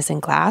business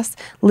in class,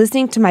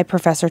 listening to my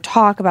professor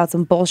talk about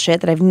some bullshit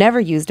that I've never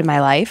used in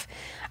my life,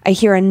 I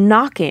hear a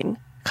knocking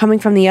coming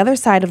from the other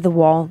side of the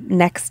wall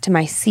next to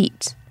my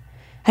seat.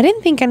 I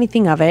didn't think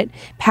anything of it,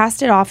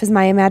 passed it off as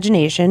my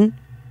imagination,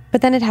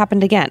 But then it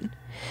happened again.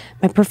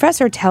 My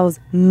professor tells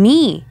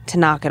me to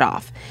knock it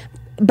off.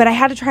 But I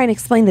had to try and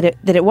explain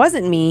that it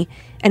wasn't me,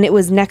 and it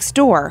was next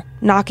door,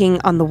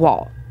 knocking on the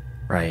wall.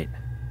 Right.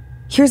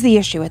 Here's the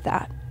issue with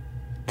that.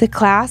 The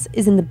class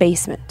is in the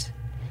basement.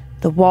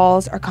 The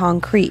walls are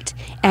concrete,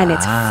 and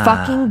it's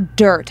fucking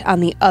dirt on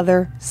the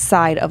other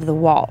side of the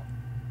wall.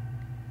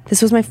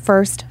 This was my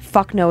first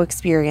fuck no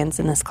experience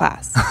in this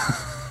class.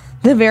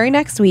 The very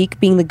next week,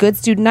 being the good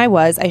student I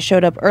was, I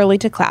showed up early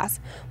to class.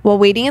 While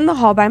waiting in the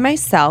hall by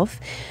myself,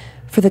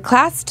 for the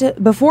class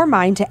before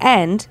mine to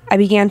end, I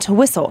began to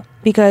whistle,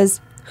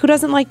 because who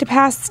doesn't like to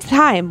pass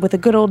time with a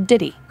good old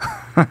ditty?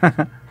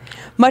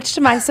 Much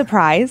to my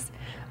surprise,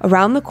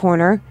 around the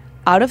corner,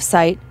 out of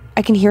sight,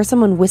 I can hear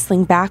someone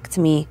whistling back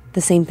to me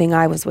the same thing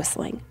I was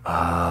whistling.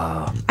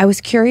 I was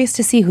curious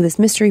to see who this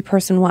mystery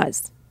person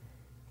was.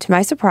 To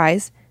my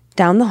surprise,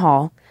 down the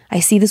hall, I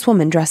see this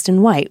woman dressed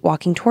in white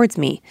walking towards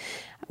me,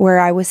 where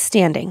I was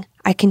standing.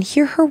 I can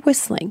hear her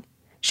whistling.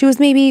 She was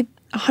maybe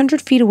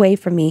 100 feet away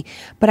from me,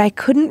 but I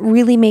couldn't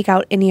really make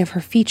out any of her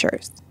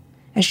features.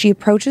 As she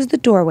approaches the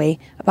doorway,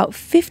 about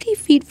 50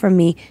 feet from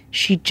me,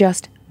 she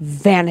just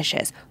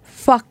vanishes.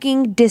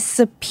 Fucking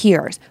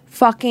disappears.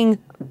 Fucking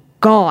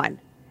gone.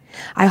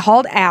 I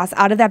hauled ass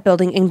out of that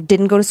building and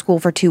didn't go to school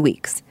for 2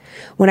 weeks.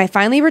 When I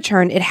finally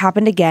returned, it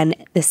happened again,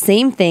 the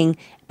same thing,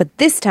 but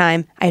this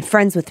time I had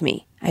friends with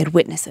me. I had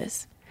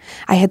witnesses.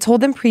 I had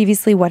told them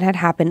previously what had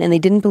happened, and they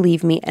didn't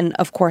believe me and,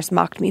 of course,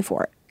 mocked me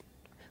for it.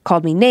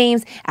 Called me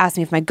names, asked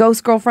me if my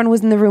ghost girlfriend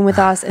was in the room with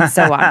us, and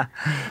so on.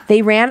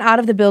 They ran out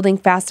of the building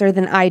faster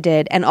than I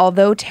did, and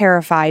although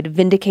terrified,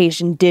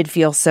 vindication did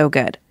feel so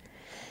good.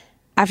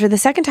 After the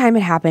second time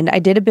it happened, I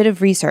did a bit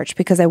of research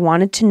because I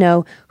wanted to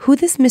know who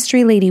this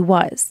mystery lady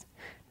was.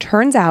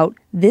 Turns out,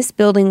 this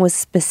building was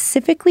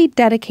specifically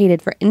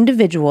dedicated for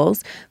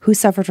individuals who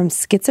suffered from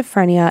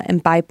schizophrenia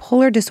and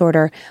bipolar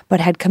disorder but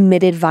had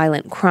committed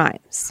violent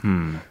crimes.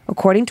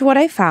 According to what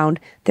I found,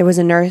 there was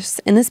a nurse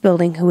in this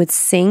building who would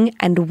sing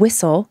and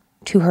whistle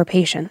to her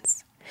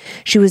patients.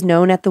 She was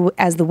known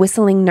as the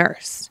whistling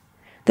nurse.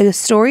 The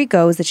story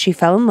goes that she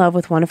fell in love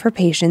with one of her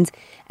patients,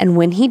 and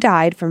when he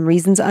died, from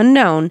reasons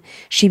unknown,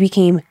 she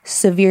became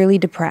severely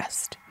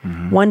depressed.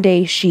 One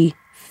day, she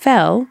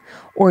fell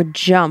or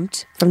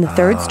jumped from the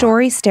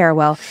third-story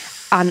stairwell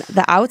on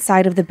the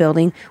outside of the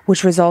building,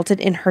 which resulted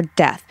in her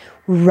death,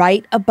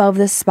 right above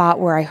the spot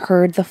where I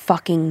heard the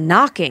fucking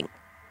knocking.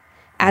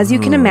 As you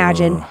can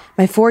imagine,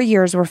 my 4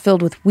 years were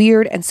filled with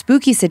weird and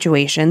spooky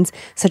situations,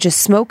 such as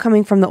smoke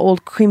coming from the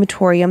old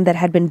crematorium that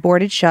had been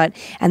boarded shut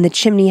and the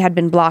chimney had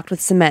been blocked with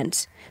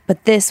cement.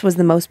 But this was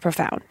the most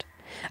profound.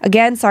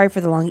 Again, sorry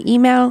for the long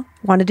email.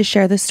 Wanted to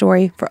share this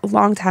story for a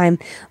long time.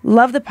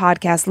 Love the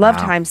podcast. Love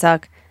Time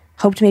Suck.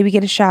 Hope to maybe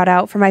get a shout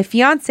out for my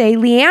fiance,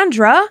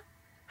 Leandra.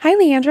 Hi,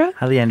 Leandra.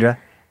 Hi, Leandra.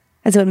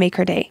 As it would make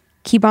her day.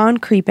 Keep on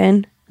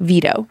creeping,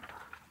 Vito.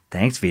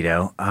 Thanks,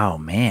 Vito. Oh,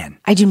 man.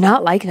 I do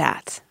not like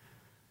that.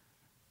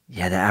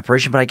 Yeah, the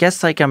apparition, but I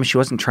guess she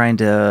wasn't trying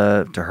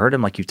to hurt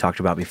him like you talked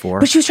about before.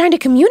 But she was trying to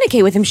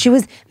communicate with him. She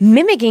was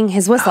mimicking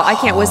his whistle. I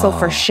can't whistle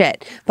for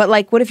shit. But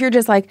like, what if you're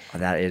just like,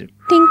 that is,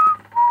 ding.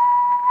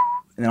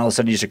 And then all of a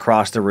sudden you just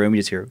across the room,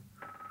 you just hear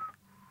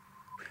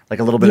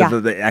like a little bit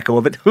of the echo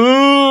of it.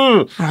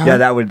 Yeah,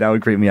 that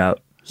would creep me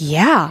out.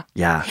 Yeah.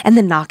 Yeah. And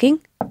the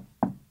knocking.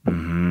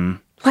 Mm-hmm.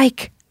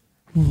 Like,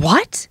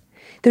 what?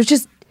 There's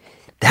just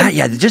that.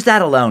 Yeah, just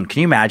that alone. Can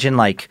you imagine?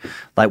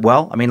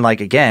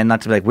 Again,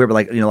 not to be like weird, but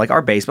like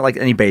our basement, like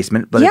any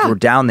basement. But if we're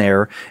down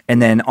there,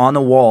 and then on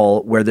the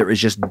wall where there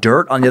is just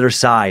dirt on the other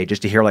side,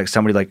 just to hear like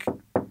somebody like,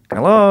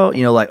 hello,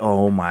 like,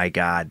 oh my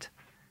god,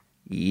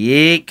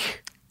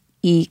 eek.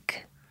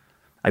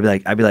 I'd be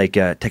like,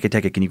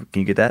 Teke, can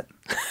you get that?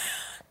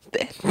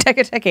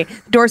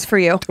 Teke, doors for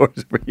you.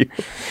 Doors for you.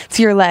 It's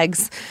your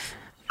legs.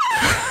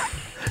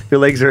 Your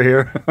legs are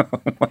here. Oh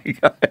my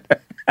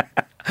god.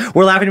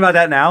 We're laughing about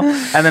that now,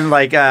 and then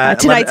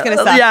tonight's gonna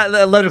suck.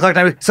 11 o'clock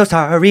tonight. So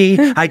sorry,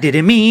 I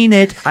didn't mean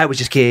it. I was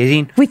just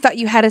kidding. We thought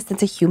you had a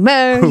sense of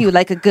humor. You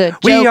like a good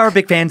joke. We are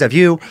big fans of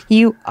you.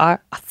 You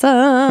are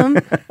awesome.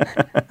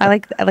 I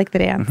like the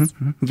dance.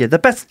 Mm-hmm. You're the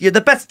best. You're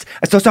the best.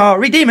 So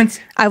sorry, demons.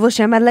 I will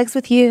share my legs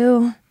with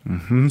you.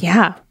 Mm-hmm.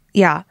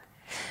 Yeah.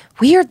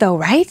 Weird though,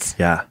 right?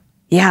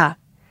 Yeah.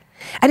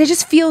 And it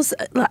just feels,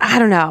 I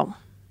don't know.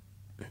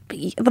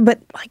 But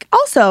like,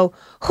 also,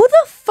 who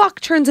the fuck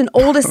turns an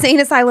old insane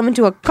asylum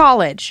into a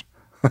college?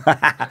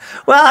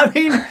 Well,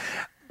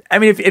 I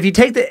mean, if you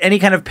take any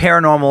kind of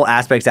paranormal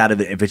aspects out of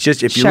it,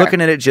 if you're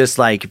looking at it just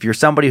like, if you're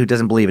somebody who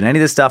doesn't believe in any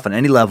of this stuff on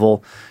any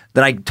level,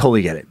 then I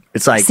totally get it.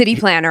 It's like city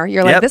planner.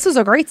 You're like, this is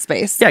a great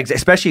space. Yeah,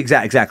 especially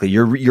exactly.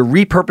 You're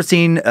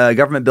repurposing a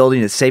government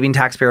building. It's saving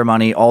taxpayer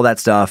money. All that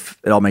stuff.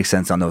 It all makes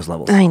sense on those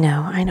levels. I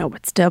know,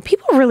 but still,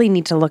 people really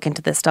need to look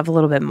into this stuff a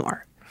little bit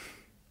more.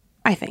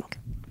 I think.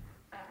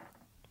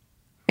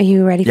 Are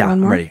you ready for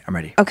one more? I'm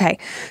ready. Okay.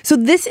 So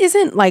this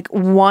isn't like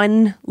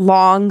one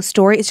long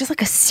story. It's just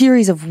like a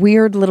series of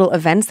weird little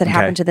events that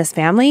happened to this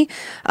family.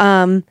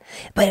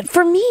 But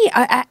for me,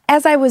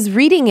 as I was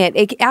reading it,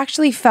 it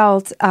actually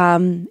felt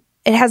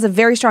it has a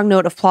very strong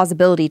note of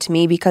plausibility to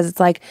me because it's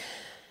like,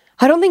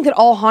 I don't think that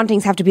all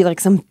hauntings have to be like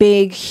some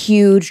big,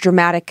 huge,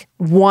 dramatic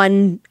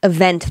one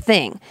event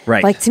thing.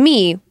 Right. Like to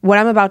me, what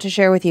I'm about to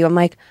share with you, I'm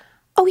like,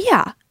 oh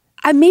yeah,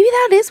 maybe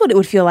that is what it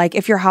would feel like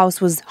if your house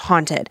was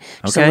haunted.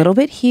 Just a little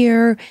bit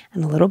here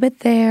and a little bit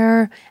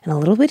there and a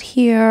little bit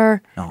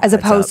here, as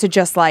opposed to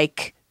just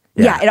like,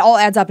 it all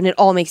adds up and it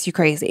all makes you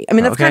crazy. I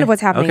mean, that's kind of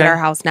what's happening at our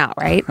house now,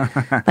 right?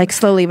 Like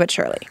slowly but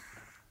surely.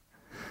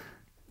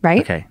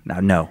 Right? Okay.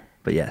 Now, no,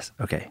 but yes.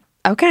 Okay.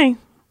 Okay.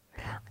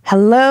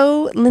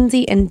 Hello,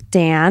 Lindsay and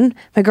Dan.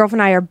 My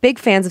girlfriend and I are big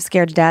fans of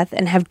Scared to Death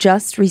and have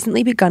just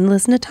recently begun to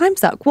listen to Time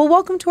Suck. Well,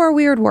 welcome to our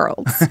weird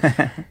worlds.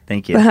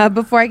 Thank you.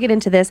 Before I get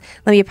into this,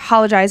 let me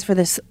apologize for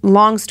this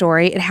long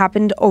story. It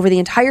happened over the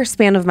entire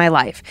span of my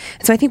life.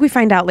 So I think we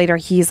find out later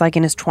he's like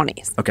in his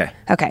 20s.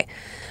 Okay.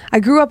 I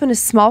grew up in a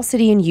small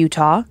city in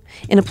Utah,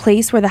 in a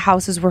place where the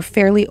houses were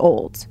fairly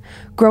old.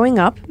 Growing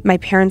up, my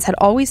parents had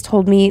always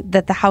told me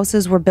that the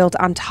houses were built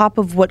on top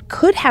of what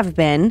could have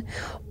been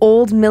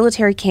old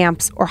military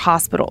camps or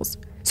hospitals.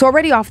 So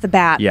already off the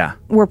bat,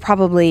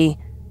 we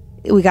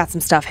got some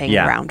stuff hanging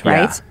around,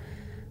 right?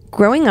 Yeah.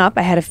 Growing up,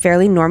 I had a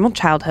fairly normal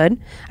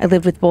childhood. I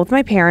lived with both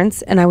my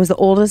parents, and I was the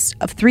oldest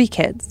of 3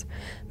 kids.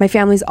 My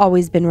family's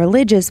always been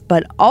religious,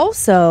 but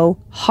also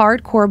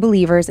hardcore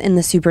believers in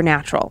the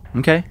supernatural.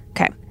 Okay.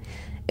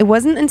 It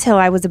wasn't until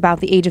I was about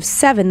the age of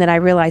 7 that I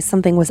realized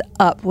something was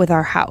up with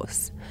our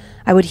house.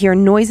 I would hear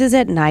noises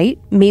at night,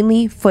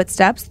 mainly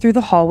footsteps through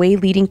the hallway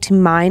leading to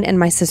mine and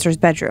my sister's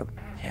bedroom.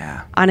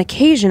 Yeah. On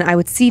occasion, I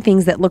would see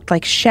things that looked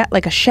like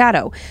a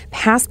shadow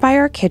pass by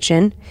our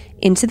kitchen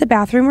into the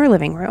bathroom or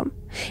living room.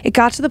 It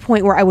got to the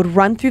point where I would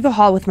run through the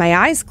hall with my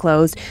eyes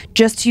closed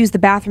just to use the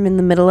bathroom in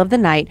the middle of the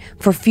night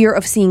for fear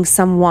of seeing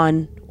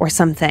someone or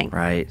something.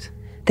 Right.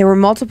 There were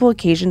multiple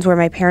occasions where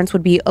my parents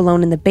would be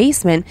alone in the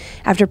basement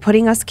after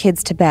putting us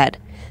kids to bed.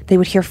 They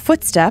would hear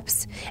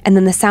footsteps and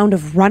then the sound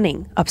of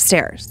running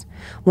upstairs.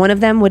 One of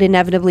them would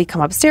inevitably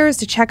come upstairs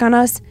to check on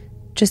us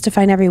just to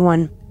find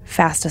everyone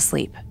fast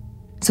asleep.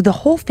 So the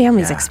whole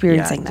family's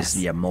experiencing this.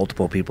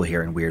 Multiple people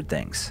hearing weird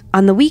things.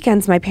 On the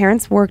weekends, my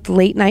parents worked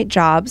late-night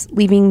jobs,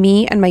 leaving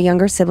me and my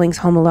younger siblings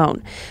home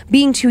alone.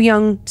 Being too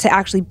young to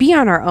actually be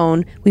on our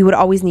own, we would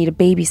always need a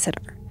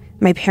babysitter.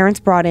 My parents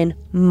brought in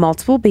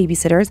multiple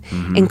babysitters,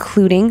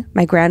 including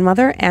my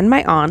grandmother and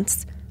my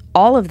aunts.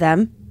 All of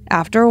them,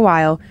 after a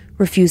while,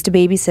 refused to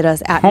babysit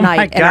us at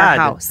night in our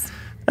house.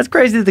 That's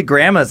crazy that the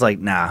grandma's like,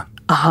 nah.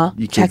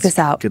 Check this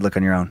out. Good look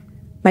on your own.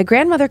 My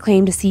grandmother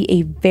claimed to see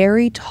a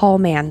very tall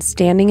man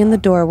standing in the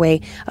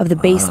doorway of the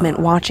basement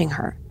watching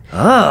her.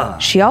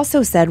 She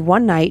also said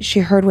one night she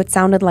heard what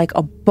sounded like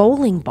a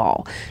bowling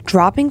ball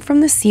dropping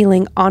from the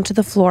ceiling onto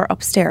the floor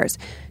upstairs.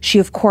 She,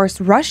 of course,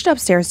 rushed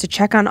upstairs to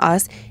check on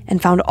us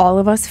and found all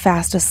of us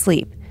fast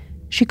asleep.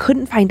 She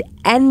couldn't find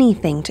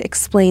anything to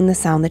explain the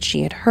sound that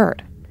she had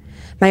heard.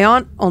 My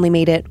aunt only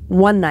made it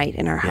one night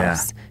in our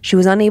house. She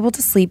was unable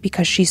to sleep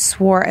because she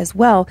swore as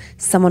well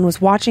someone was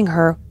watching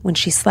her when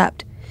she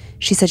slept.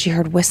 She said she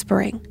heard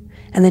whispering,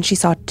 and then she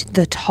saw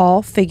the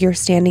tall figure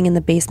standing in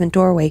the basement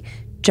doorway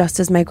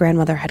just as my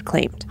grandmother had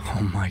claimed.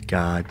 Oh my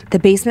God. The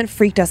basement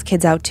freaked us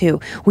kids out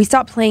too. We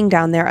stopped playing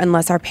down there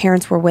unless our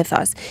parents were with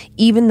us,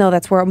 even though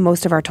that's where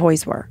most of our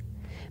toys were.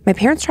 My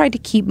parents tried to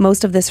keep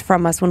most of this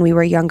from us when we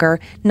were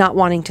younger, not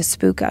wanting to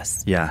spook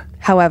us. Yeah.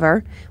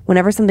 However,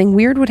 whenever something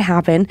weird would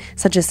happen,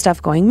 such as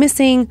stuff going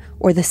missing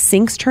or the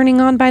sinks turning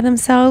on by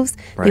themselves,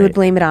 they would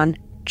blame it on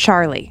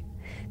Charlie.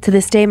 To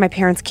this day, my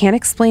parents can't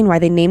explain why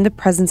they named the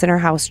presence in our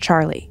house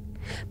Charlie.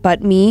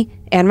 But me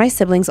and my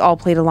siblings all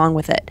played along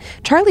with it.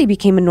 Charlie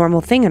became a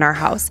normal thing in our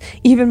house.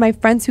 Even my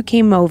friends who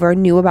came over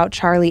knew about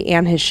Charlie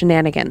and his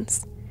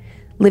shenanigans.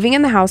 Living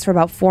in the house for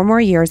about 4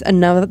 more years,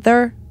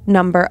 another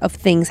number of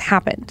things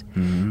happened.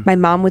 My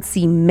mom would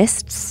see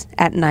mists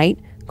at night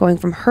going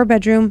from her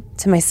bedroom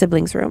to my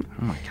siblings' room.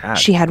 Oh my God.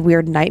 She had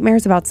weird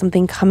nightmares about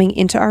something coming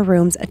into our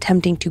rooms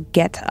attempting to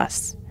get to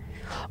us.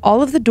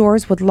 All of the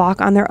doors would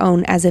lock on their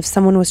own as if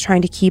someone was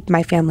trying to keep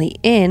my family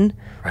in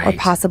or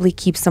possibly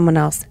keep someone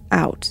else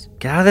out.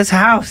 Get out of this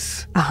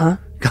house.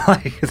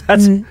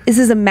 This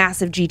is a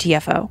massive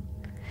GTFO.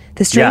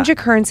 The strange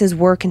occurrences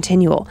were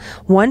continual.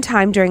 One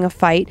time during a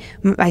fight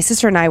my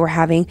sister and I were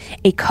having,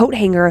 a coat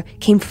hanger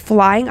came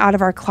flying out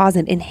of our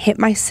closet and hit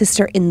my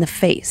sister in the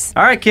face.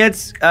 All right,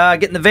 kids,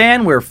 get in the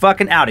van. We're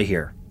fucking out of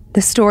here.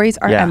 The stories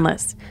are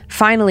endless.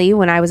 Finally,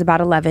 when I was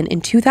about 11,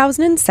 in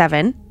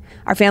 2007,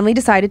 our family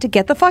decided to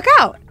get the fuck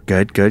out.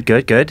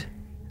 Good.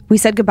 We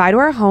said goodbye to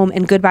our home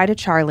and goodbye to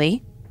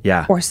Charlie.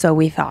 Yeah. Or so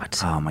we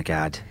thought. Oh my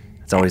God.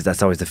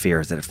 That's always the fear,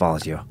 is that it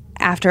follows you.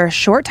 After a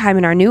short time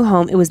in our new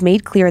home, it was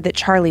made clear that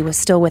Charlie was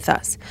still with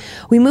us.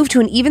 We moved to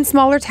an even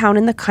smaller town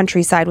in the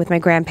countryside with my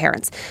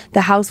grandparents.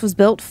 The house was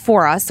built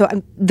for us, so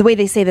the way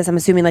they say this, I'm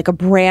assuming like a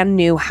brand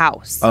new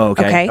house. Oh,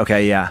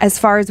 okay, yeah. As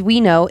far as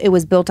we know, it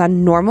was built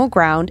on normal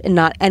ground and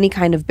not any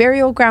kind of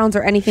burial grounds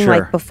or anything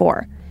like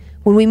before.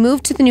 When we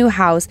moved to the new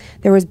house,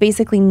 there was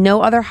basically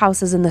no other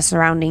houses in the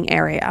surrounding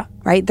area,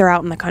 right? They're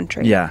out in the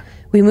country. Yeah.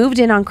 We moved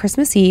in on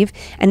Christmas Eve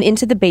and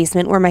into the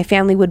basement where my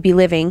family would be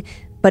living,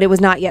 but it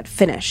was not yet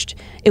finished.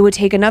 It would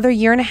take another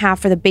year and a half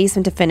for the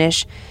basement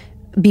to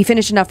be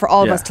finished enough for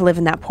all of us to live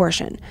in that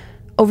portion.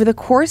 Over the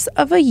course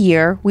of a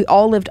year, we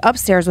all lived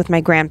upstairs with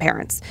my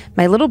grandparents.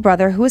 My little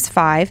brother, who was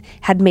 5,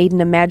 had made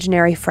an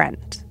imaginary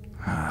friend.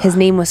 His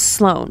name was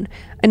Sloan,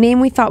 a name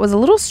we thought was a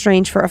little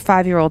strange for a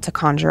 5-year-old to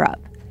conjure up.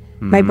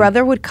 My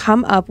brother would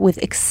come up with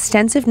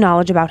extensive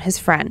knowledge about his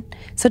friend,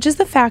 such as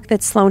the fact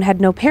that Sloan had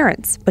no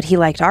parents, but he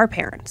liked our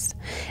parents.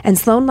 And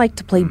Sloan liked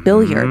to play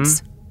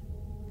billiards.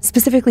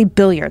 Specifically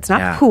billiards,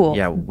 not pool.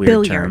 Yeah, weird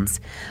billiards.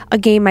 term. A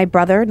game my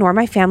brother nor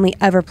my family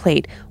ever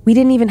played. We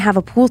didn't even have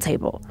a pool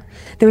table.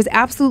 There was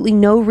absolutely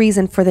no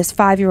reason for this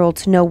 5-year-old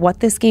to know what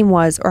this game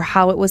was or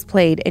how it was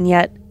played, and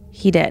yet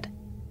he did.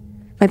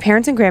 My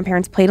parents and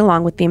grandparents played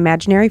along with the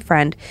imaginary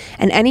friend,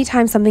 and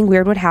anytime something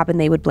weird would happen,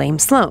 they would blame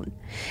Sloan.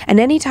 And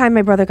anytime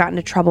my brother got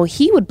into trouble,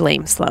 he would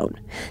blame Sloan.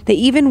 They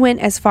even went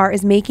as far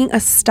as making a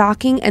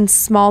stocking and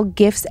small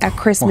gifts at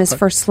Christmas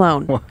for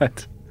Sloan.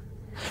 What?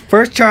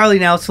 First Charlie,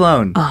 now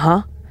Sloan.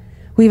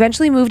 We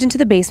eventually moved into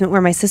the basement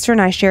where my sister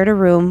and I shared a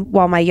room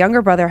while my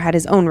younger brother had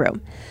his own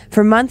room.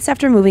 For months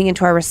after moving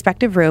into our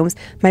respective rooms,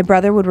 my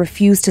brother would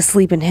refuse to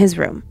sleep in his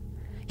room.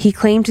 He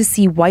claimed to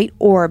see white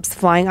orbs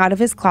flying out of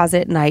his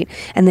closet at night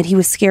and that he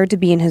was scared to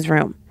be in his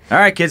room. All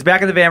right, kids,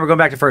 back in the van. We're going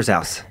back to first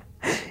house.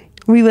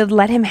 We would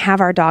let him have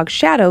our dog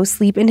Shadow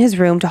sleep in his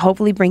room to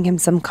hopefully bring him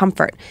some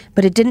comfort,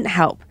 but it didn't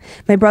help.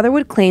 My brother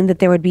would claim that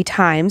there would be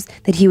times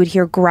that he would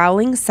hear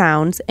growling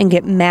sounds and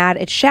get mad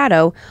at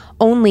Shadow,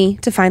 only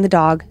to find the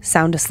dog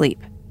sound asleep.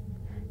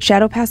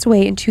 Shadow passed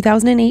away in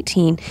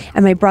 2018,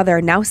 and my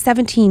brother, now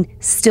 17,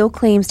 still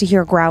claims to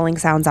hear growling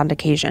sounds on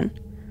occasion.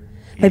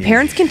 My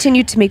parents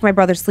continued to make my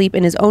brother sleep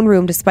in his own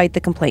room despite the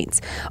complaints.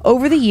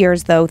 Over the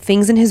years, though,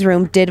 things in his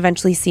room did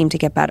eventually seem to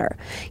get better.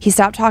 He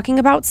stopped talking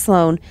about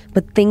Sloan,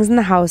 but things in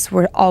the house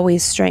were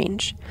always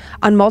strange.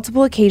 On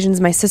multiple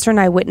occasions, my sister and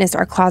I witnessed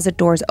our closet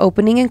doors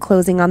opening and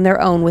closing on their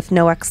own with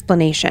no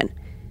explanation.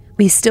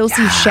 We still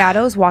see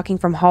shadows walking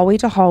from hallway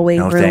to hallway,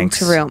 room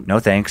to room. No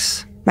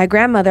thanks. My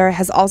grandmother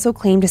has also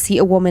claimed to see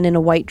a woman in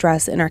a white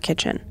dress in our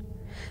kitchen.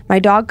 My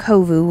dog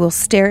Kovu will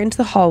stare into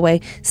the hallway,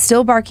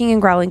 still barking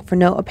and growling for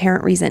no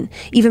apparent reason.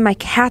 Even my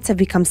cats have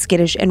become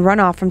skittish and run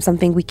off from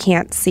something we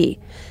can't see.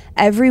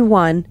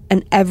 Everyone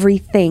and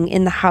everything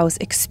in the house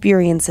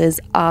experiences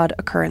odd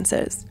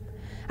occurrences.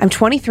 I'm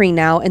 23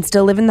 now and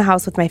still live in the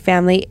house with my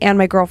family, and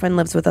my girlfriend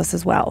lives with us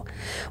as well.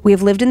 We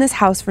have lived in this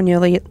house for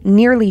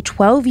nearly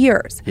 12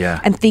 years,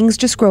 and things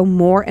just grow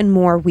more and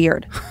more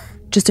weird.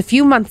 Just a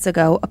few months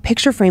ago, a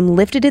picture frame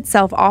lifted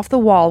itself off the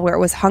wall where it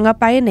was hung up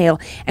by a nail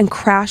and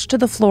crashed to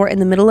the floor in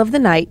the middle of the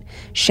night,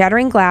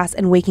 shattering glass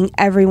and waking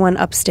everyone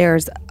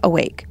upstairs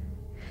awake.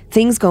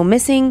 Things go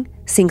missing,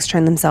 sinks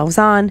turn themselves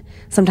on,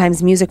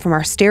 sometimes music from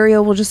our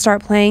stereo will just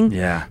start playing.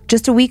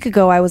 Just a week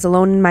ago, I was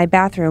alone in my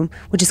bathroom,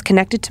 which is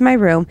connected to my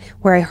room,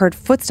 where I heard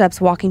footsteps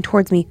walking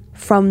towards me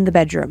from the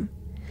bedroom.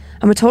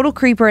 I'm a total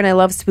creeper and I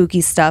love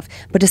spooky stuff,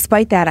 but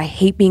despite that, I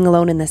hate being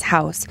alone in this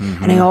house,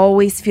 and I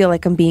always feel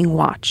like I'm being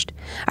watched.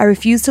 I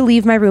refuse to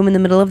leave my room in the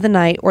middle of the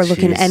night or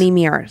look in any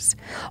mirrors.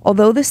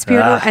 Although the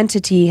spirit or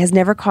entity has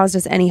never caused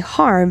us any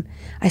harm,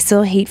 I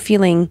still hate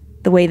feeling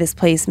the way this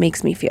place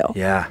makes me feel.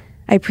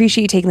 I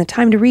appreciate you taking the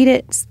time to read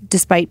it,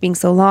 despite being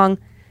so long.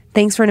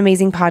 Thanks for an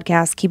amazing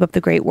podcast. Keep up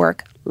the great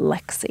work,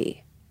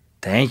 Lexi.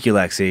 Thank you,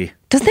 Lexi.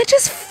 Doesn't it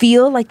just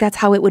feel like that's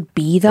how it would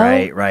be,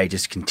 though? Right.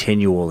 Just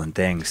continual and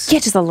things. Yeah,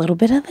 just a little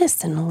bit of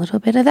this and a little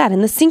bit of that.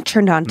 And the sink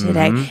turned on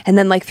today. And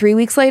then 3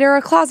 weeks later,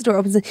 a closet door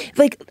opens.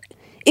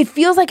 It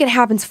feels like it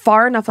happens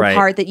far enough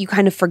apart that you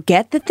kind of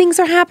forget that things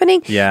are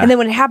happening. And then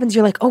when it happens,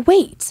 you're like, oh,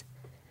 wait,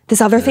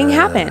 this other thing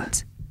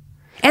happened.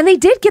 And they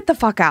did get the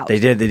fuck out. They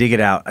did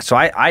get out. So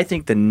I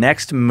think the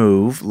next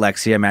move,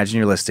 Lexi, I imagine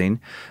you're listening,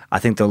 I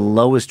think the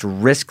lowest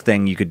risk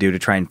thing you could do to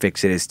try and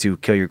fix it is to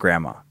kill your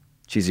grandma.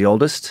 She's the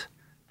oldest.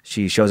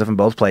 She shows up in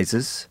both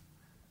places.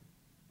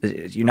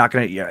 You're not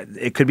gonna.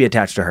 It could be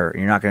attached to her.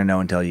 You're not gonna know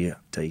until you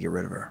get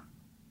rid of her.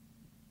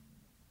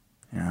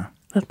 Yeah.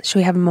 Should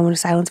we have a moment of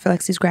silence for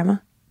Lexi's grandma?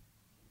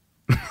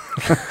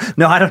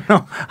 No, I don't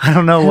know.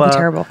 That'd be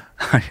terrible.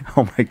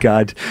 Oh my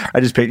God. I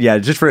just picked,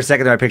 just for a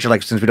second there, I picture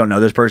since we don't know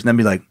this person, then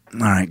be like,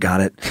 all right,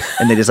 got it.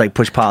 And they just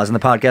push pause in the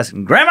podcast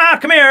and Grandma,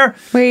 come here.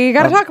 We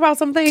got to talk about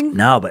something.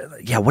 No, but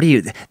what do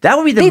you, that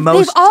would be the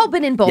most. They've all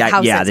been in both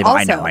houses. Yeah,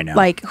 also. I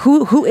know.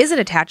 Who is it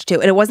attached to?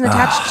 And it wasn't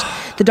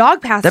attached. The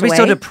dog passed away. That'd be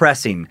so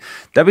depressing.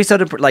 That'd be so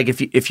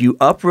if you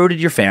uprooted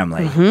your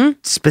family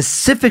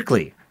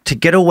specifically to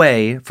get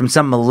away from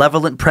some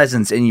malevolent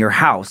presence in your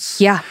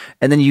house. Yeah.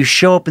 And then you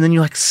show up and then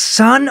you're like,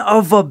 son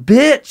of a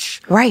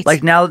bitch. Right.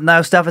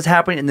 Now stuff is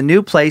happening in the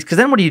new place. Because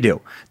then what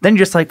do? Then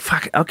you're just like,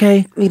 fuck,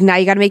 okay. Now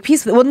you got to make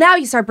peace with it. Well, now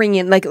you start bringing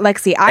in,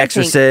 Lexi, I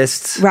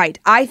Exorcists. think. Right.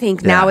 I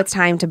think now it's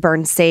time to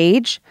burn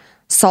sage,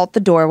 salt the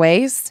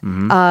doorways,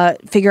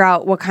 figure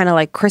out what kind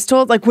of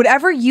crystal,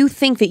 whatever you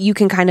think that you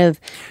can kind of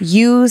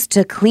use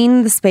to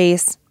clean the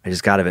space. I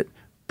just got of it.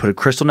 put a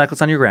crystal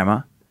necklace on your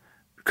grandma,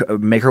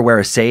 make her wear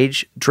a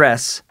sage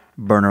dress,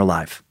 burn her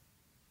alive.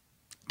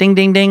 Ding,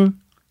 ding, ding.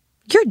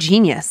 You're a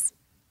genius.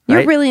 You're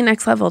Right? really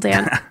next level,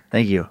 Dan.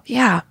 Thank you.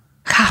 Yeah.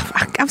 God,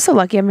 I'm so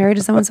lucky I'm married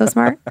to someone so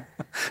smart.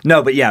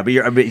 No, but yeah, but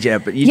you're, but yeah,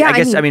 but you, Yeah, I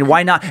guess, I mean-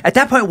 why not? At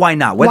that point, why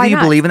not? Whether Why you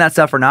not? believe in that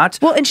stuff or not.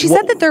 Well, and she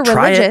said that they're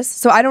try it. religious,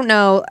 so I don't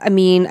know. I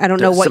mean, I don't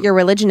know what some- your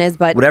religion is,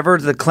 but Whatever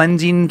the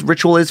cleansing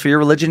ritual is for your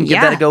religion, give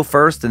Yeah. that a go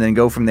first, and then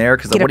go from there.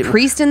 Because get a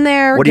priest in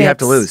there. What do you have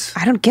get- to lose?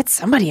 I don't get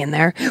somebody in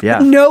there. Yeah.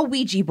 No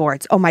Ouija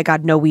boards. Oh my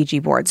God, no Ouija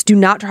boards. Do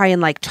not try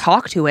and like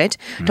talk to it.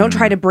 Don't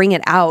try to bring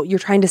it out. You're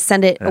trying to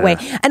send it away.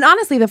 And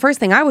honestly, the first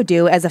thing I would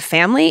do as a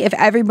family, if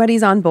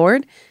everybody's on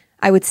board,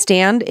 I would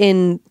stand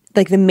in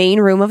like the main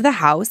room of the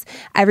house,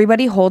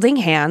 everybody holding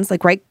hands,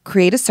 like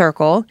create a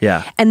circle.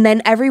 Yeah. And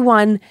then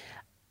everyone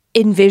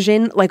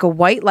envision like a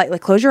white light,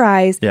 like close your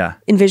eyes. Yeah.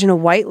 Envision a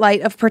white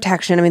light of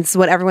protection. I mean, this is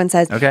what everyone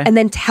says. Okay. And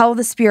then tell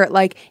the spirit,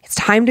 like, it's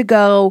time to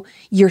go.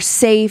 You're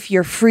safe.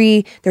 You're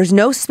free. There's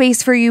no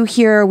space for you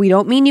here. We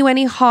don't mean you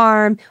any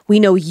harm. We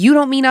know you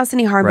don't mean us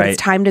any harm, but Right.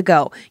 it's time to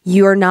go.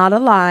 You're not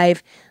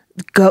alive.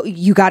 Go.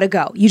 You got to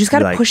go. You just got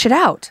to Like- push it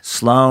out.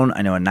 Sloan,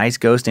 I know a nice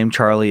ghost named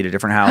Charlie at a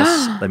different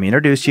house. Let me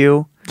introduce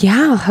you.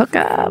 Yeah. Hook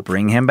up.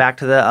 Bring him back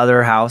to the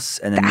other house,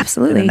 and then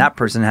Absolutely. and then that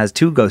person has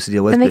two ghosts to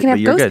deal with. Then they but- can but have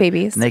you're ghost good.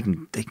 babies. And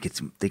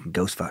they can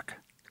ghost fuck.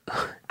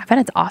 I bet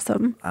it's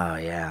awesome. Oh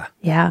yeah.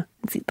 Yeah.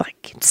 It's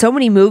like so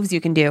many moves you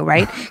can do,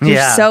 right? You're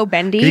Yeah. so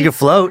bendy. You could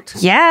float.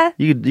 Yeah.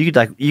 You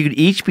could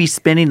each be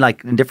spinning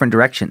like in different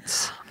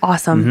directions.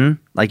 Awesome.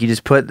 Like you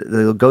just put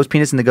the ghost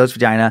penis in the ghost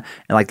vagina,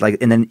 and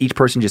and then each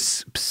person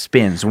just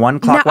spins one Now,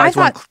 clockwise,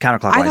 one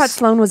counterclockwise. I thought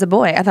Sloan was a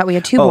boy. I thought we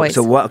had two Oh, boys.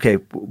 so what? Okay,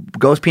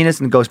 ghost penis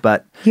and ghost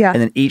butt. Yeah.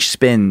 and then each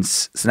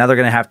spins. So now they're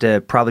gonna have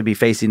to probably be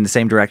facing the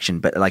same direction,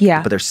 but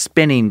Yeah. but they're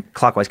spinning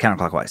clockwise,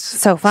 counterclockwise.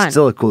 So fun.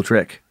 Still a cool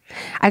trick.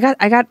 I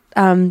got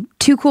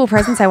two cool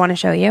presents I want to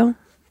show you.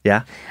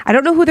 Yeah. I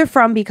don't know who they're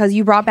from because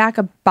you brought back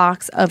a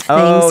box of things.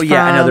 Oh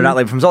yeah, I know they're from- not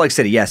like from Salt Lake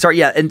City. Yeah, sorry.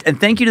 Yeah, and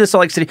thank you to the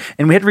Salt Lake City.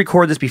 And we had to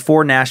record this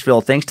before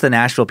Nashville. Thanks to the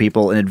Nashville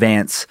people in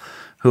advance,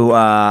 who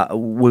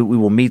we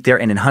will meet there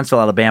and in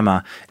Huntsville,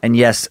 Alabama. And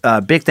yes,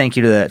 big thank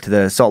you to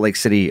the Salt Lake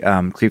City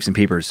Creeps and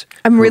Peepers.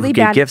 I'm who really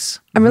gave bad. gifts.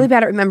 I'm really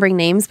bad at remembering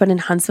names, but in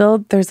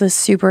Huntsville, there's this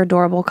super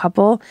adorable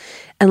couple.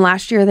 And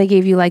last year they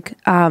gave you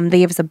they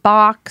gave us a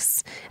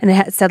box and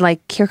it said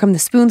like, here come the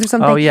spoons or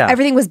something. Oh, yeah.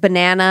 Everything was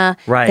banana.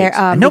 Right. They're,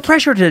 And no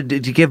pressure to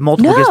give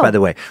multiple No. gifts, by the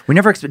way. We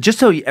never expect, just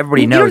so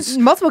everybody you don't- knows.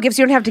 multiple gifts.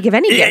 You don't have to give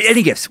any Yeah, gifts.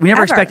 any gifts. We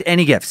never Ever. expect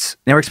any gifts.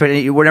 Never expect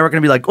any. We're never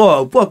going to be like,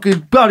 oh,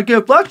 fucking got a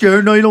gift last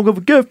year. No, you don't give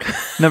a gift.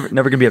 Never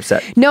going to be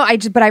upset. No,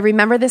 but I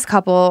remember this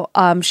couple.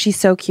 She's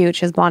so cute.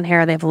 She has blonde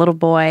hair. They have a little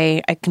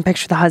boy. I can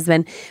picture the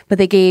husband. But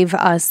they gave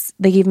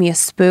me a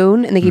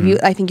spoon, and they gave you.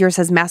 I think yours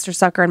says Master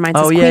Sucker, and mine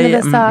says Oh, Queen yeah, of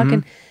yeah, the Suck.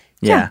 And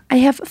Yeah. I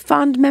have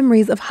fond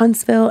memories of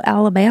Huntsville,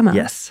 Alabama.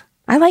 Yes.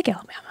 I like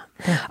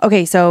Alabama.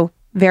 Okay, so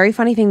very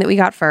funny thing that we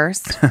got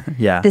first.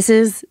 Yeah. This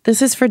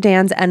is for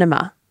Dan's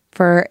enema,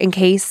 for in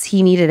case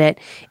he needed it.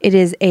 It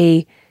is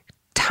a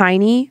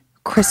tiny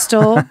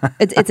crystal.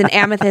 it's an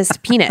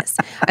amethyst penis.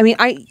 I mean,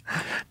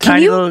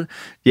 Tiny little.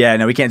 Yeah,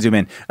 no, we can't zoom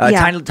in.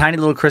 Yeah. Tiny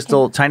little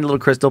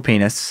crystal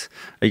penis.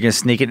 Are you gonna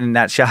sneak it in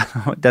that shot?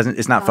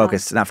 It's not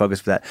focused. It's not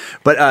focused for that.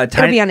 But it'll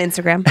tiny, be on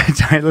Instagram.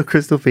 tiny little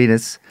crystal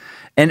penis.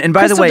 And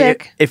by the Crystal way,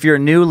 dick. if you're a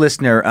new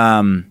listener,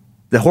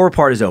 the horror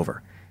part is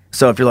over.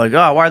 So if you're like,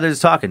 oh, why are they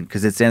just talking?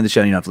 Because it's the end of the show,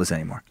 and you don't have to listen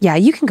anymore. Yeah,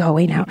 you can go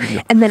away now.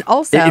 And then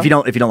also, If you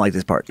don't like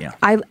this part, yeah.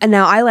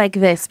 I like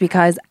this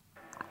because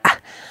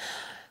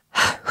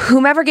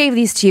whomever gave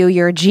these to you,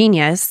 you're a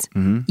genius.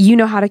 Mm-hmm. You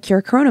know how to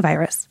cure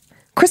coronavirus.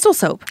 Crystal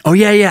soap. Oh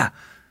yeah. Yep.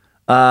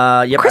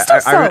 Crystal I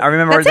soap.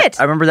 remember. That's it.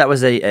 I remember that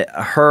was a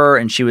her,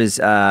 and she was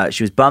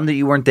bummed that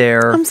you weren't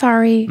there. I'm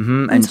sorry.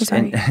 I'm so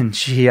sorry. And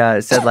she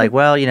said like,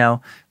 well,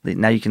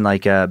 now you can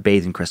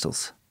bathe in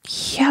crystals.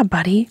 Yeah,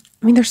 buddy.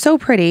 I mean, they're so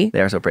pretty.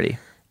 They are so pretty.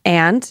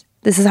 And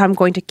this is how I'm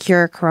going to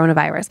cure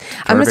coronavirus.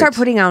 I'm going to start Perfect.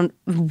 putting out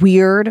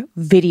weird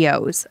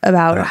videos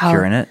about how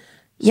curing it.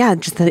 Yeah,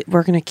 just that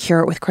we're going to cure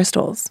it with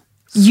crystals.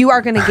 You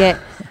are going to get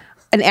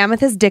an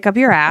amethyst dick up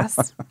your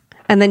ass,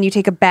 and then you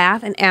take a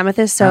bath in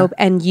amethyst soap,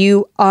 and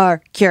you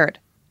are cured.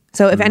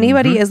 So if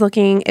anybody is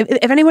looking,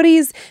 if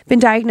anybody's been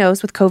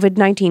diagnosed with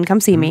COVID-19, come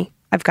see me.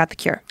 I've got the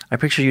cure. I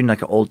picture you in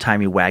like an old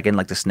timey wagon,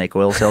 like the snake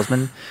oil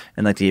salesman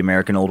in like the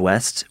American Old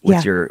West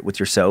with Yeah.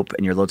 your soap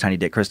and your little tiny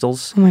dick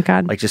crystals. Oh my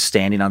God. Like just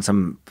standing on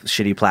some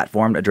shitty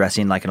platform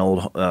addressing like an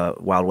old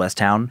Wild West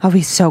town. That'll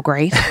be so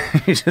great.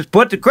 You just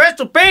put the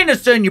crystal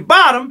penis in your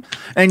bottom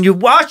and you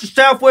wash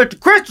yourself with the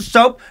crystal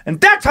soap,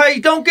 and that's how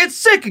you don't get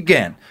sick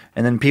again.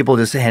 And then people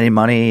just handing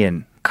money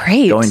and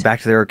Great. going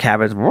back to their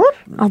cabins. Whoop.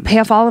 I'll pay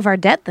off all of our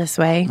debt this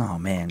way. Oh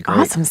man, great.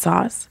 Awesome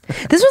sauce.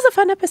 This was a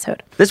fun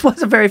episode. This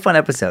was a very fun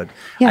episode.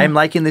 Yeah. I'm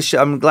liking this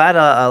show. I'm glad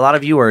a lot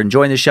of you are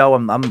enjoying the show.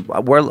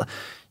 We're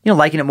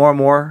liking it more and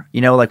more.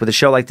 Like with a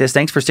show like this.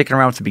 Thanks for sticking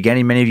around from the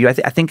beginning. Many of you. I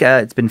think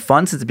it's been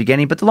fun since the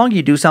beginning. But the longer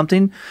you do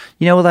something,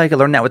 like I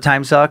learned that with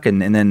Time Suck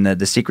and then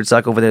the Secret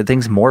Suck over there.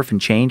 Things morph and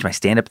change. My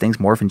stand up things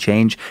morph and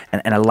change.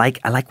 And I like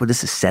where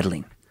this is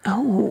settling.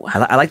 Oh,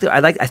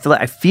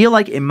 I feel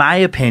like, in my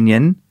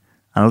opinion,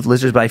 I don't know if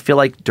listeners, but I feel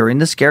like during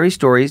the scary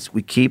stories,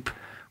 we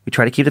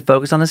try to keep the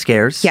focus on the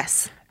scares.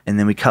 yes. And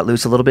then we cut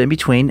loose a little bit in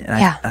between. And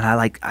Yeah.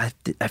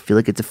 I feel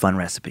like it's a fun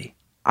recipe.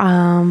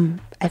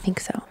 I think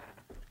so.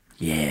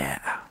 Yeah.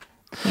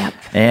 Yep.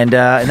 And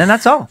then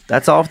that's all.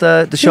 That's all of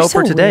the show You're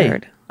for so today.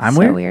 Weird. I'm so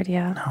weird. weird,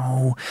 yeah.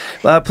 No.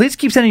 Please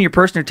keep sending your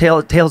personal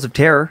tales of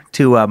terror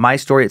to my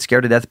story at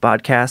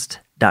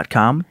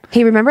scaredtodeathpodcast.com.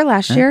 Hey, remember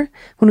last year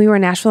when we were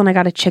in Nashville and I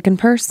got a chicken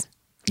purse?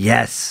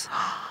 Yes.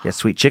 Yes,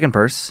 sweet chicken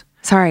purse.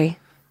 Sorry.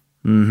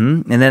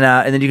 And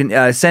then you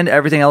can send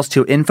everything else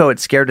to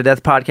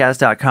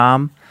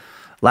info@scaredtodeathpodcast.com.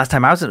 Last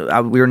time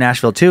we were in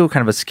Nashville too,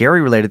 kind of a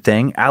scary related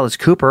thing. Alice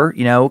Cooper,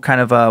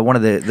 kind of one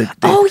of the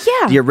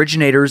the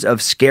originators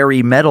of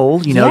scary metal,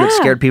 that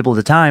scared people at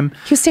the time.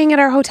 He was staying at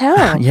our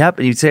hotel. Yep,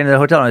 and he'd stay in the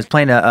hotel and I was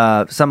playing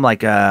some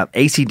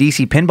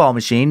AC/DC pinball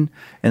machine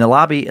in the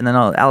lobby, and then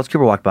Alice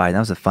Cooper walked by, and that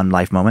was a fun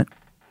life moment.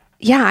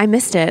 Yeah, I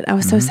missed it. I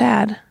was so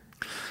sad.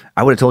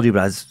 I would have told you,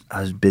 but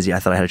I was busy. I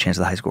thought I had a chance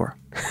at the high score.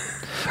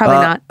 Probably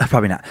not.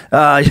 Probably not.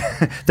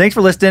 Thanks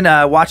for listening.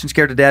 Watching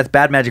Scared to Death,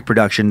 Bad Magic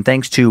Production.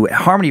 Thanks to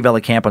Harmony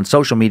Vellicamp on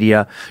social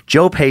media,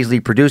 Joe Paisley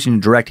producing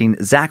and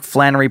directing, Zach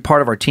Flannery,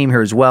 part of our team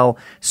here as well.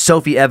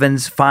 Sophie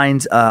Evans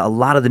finds a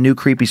lot of the new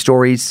creepy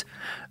stories.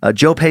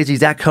 Joe Paisley,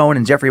 Zach Cohen,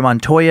 and Jeffrey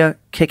Montoya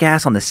kick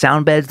ass on the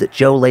sound beds that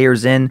Joe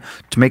layers in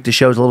to make the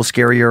shows a little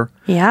scarier.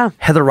 Yeah.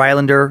 Heather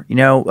Rylander,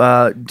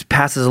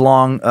 passes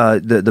along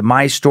the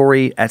my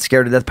story at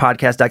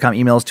scaredtodeathpodcast.com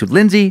emails to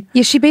Lindsay.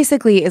 Yeah, she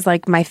basically is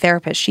like my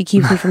therapist. She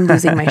keeps me from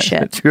losing my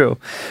shit. True.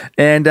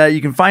 And you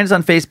can find us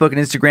on Facebook and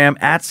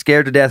Instagram at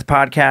Scared to Death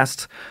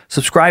Podcast.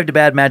 Subscribe to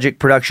Bad Magic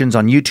Productions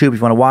on YouTube if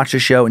you want to watch the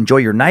show. Enjoy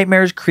your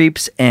nightmares,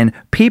 creeps, and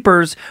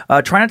peepers.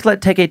 Try not to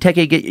let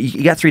Teke get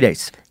you. Got 3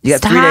 days. You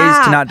got 3 days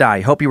to not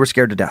die. Hope you were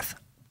scared to death.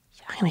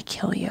 I'm going to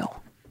kill you.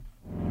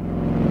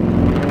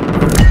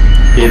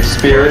 If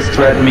spirits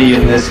threaten me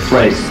in this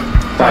place,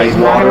 fight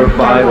water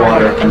by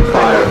water and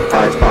fire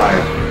by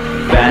fire.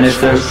 Banish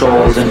their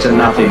souls into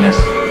nothingness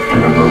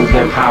and remove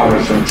their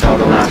powers until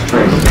the last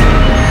trace.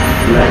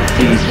 Let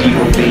these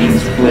evil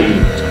beings flee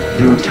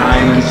through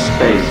time and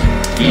space.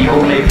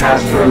 Evil may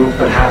pass through,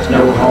 but has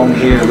no home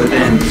here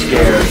within,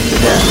 scared to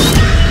death.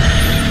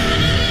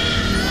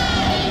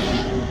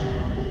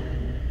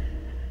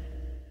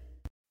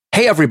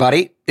 Hey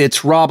everybody,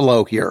 it's Rob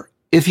Lowe here.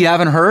 If you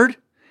haven't heard,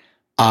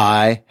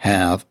 I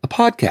have a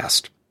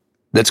podcast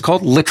that's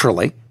called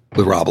Literally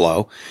with Rob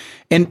Lowe.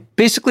 And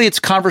basically it's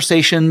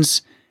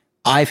conversations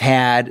I've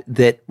had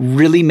that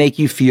really make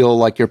you feel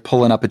like you're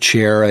pulling up a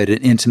chair at an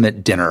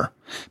intimate dinner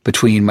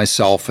between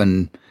myself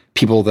and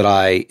people that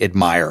I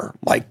admire,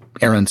 like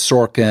Aaron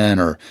Sorkin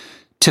or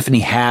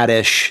Tiffany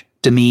Haddish,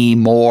 Demi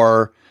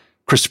Moore,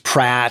 Chris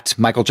Pratt,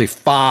 Michael J.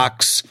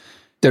 Fox.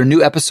 There are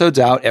new episodes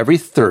out every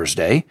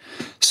Thursday.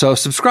 So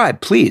subscribe,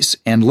 please,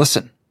 and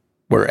listen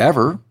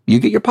wherever you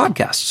get your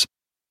podcasts.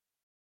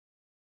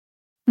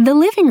 The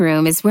living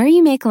room is where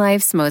you make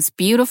life's most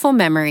beautiful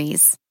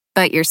memories.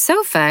 But your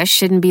sofa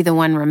shouldn't be the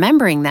one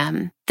remembering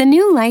them. The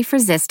new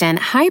life-resistant,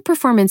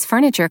 high-performance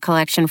furniture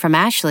collection from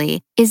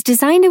Ashley is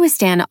designed to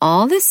withstand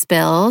all the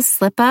spills,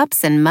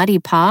 slip-ups, and muddy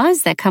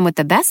paws that come with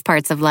the best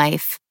parts of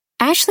life.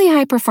 Ashley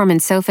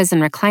high-performance sofas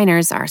and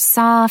recliners are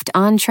soft,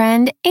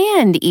 on-trend,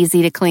 and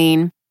easy to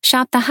clean.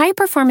 Shop the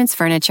high-performance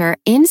furniture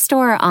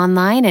in-store or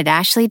online at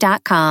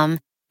ashley.com.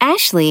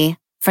 Ashley,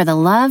 for the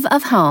love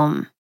of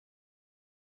home.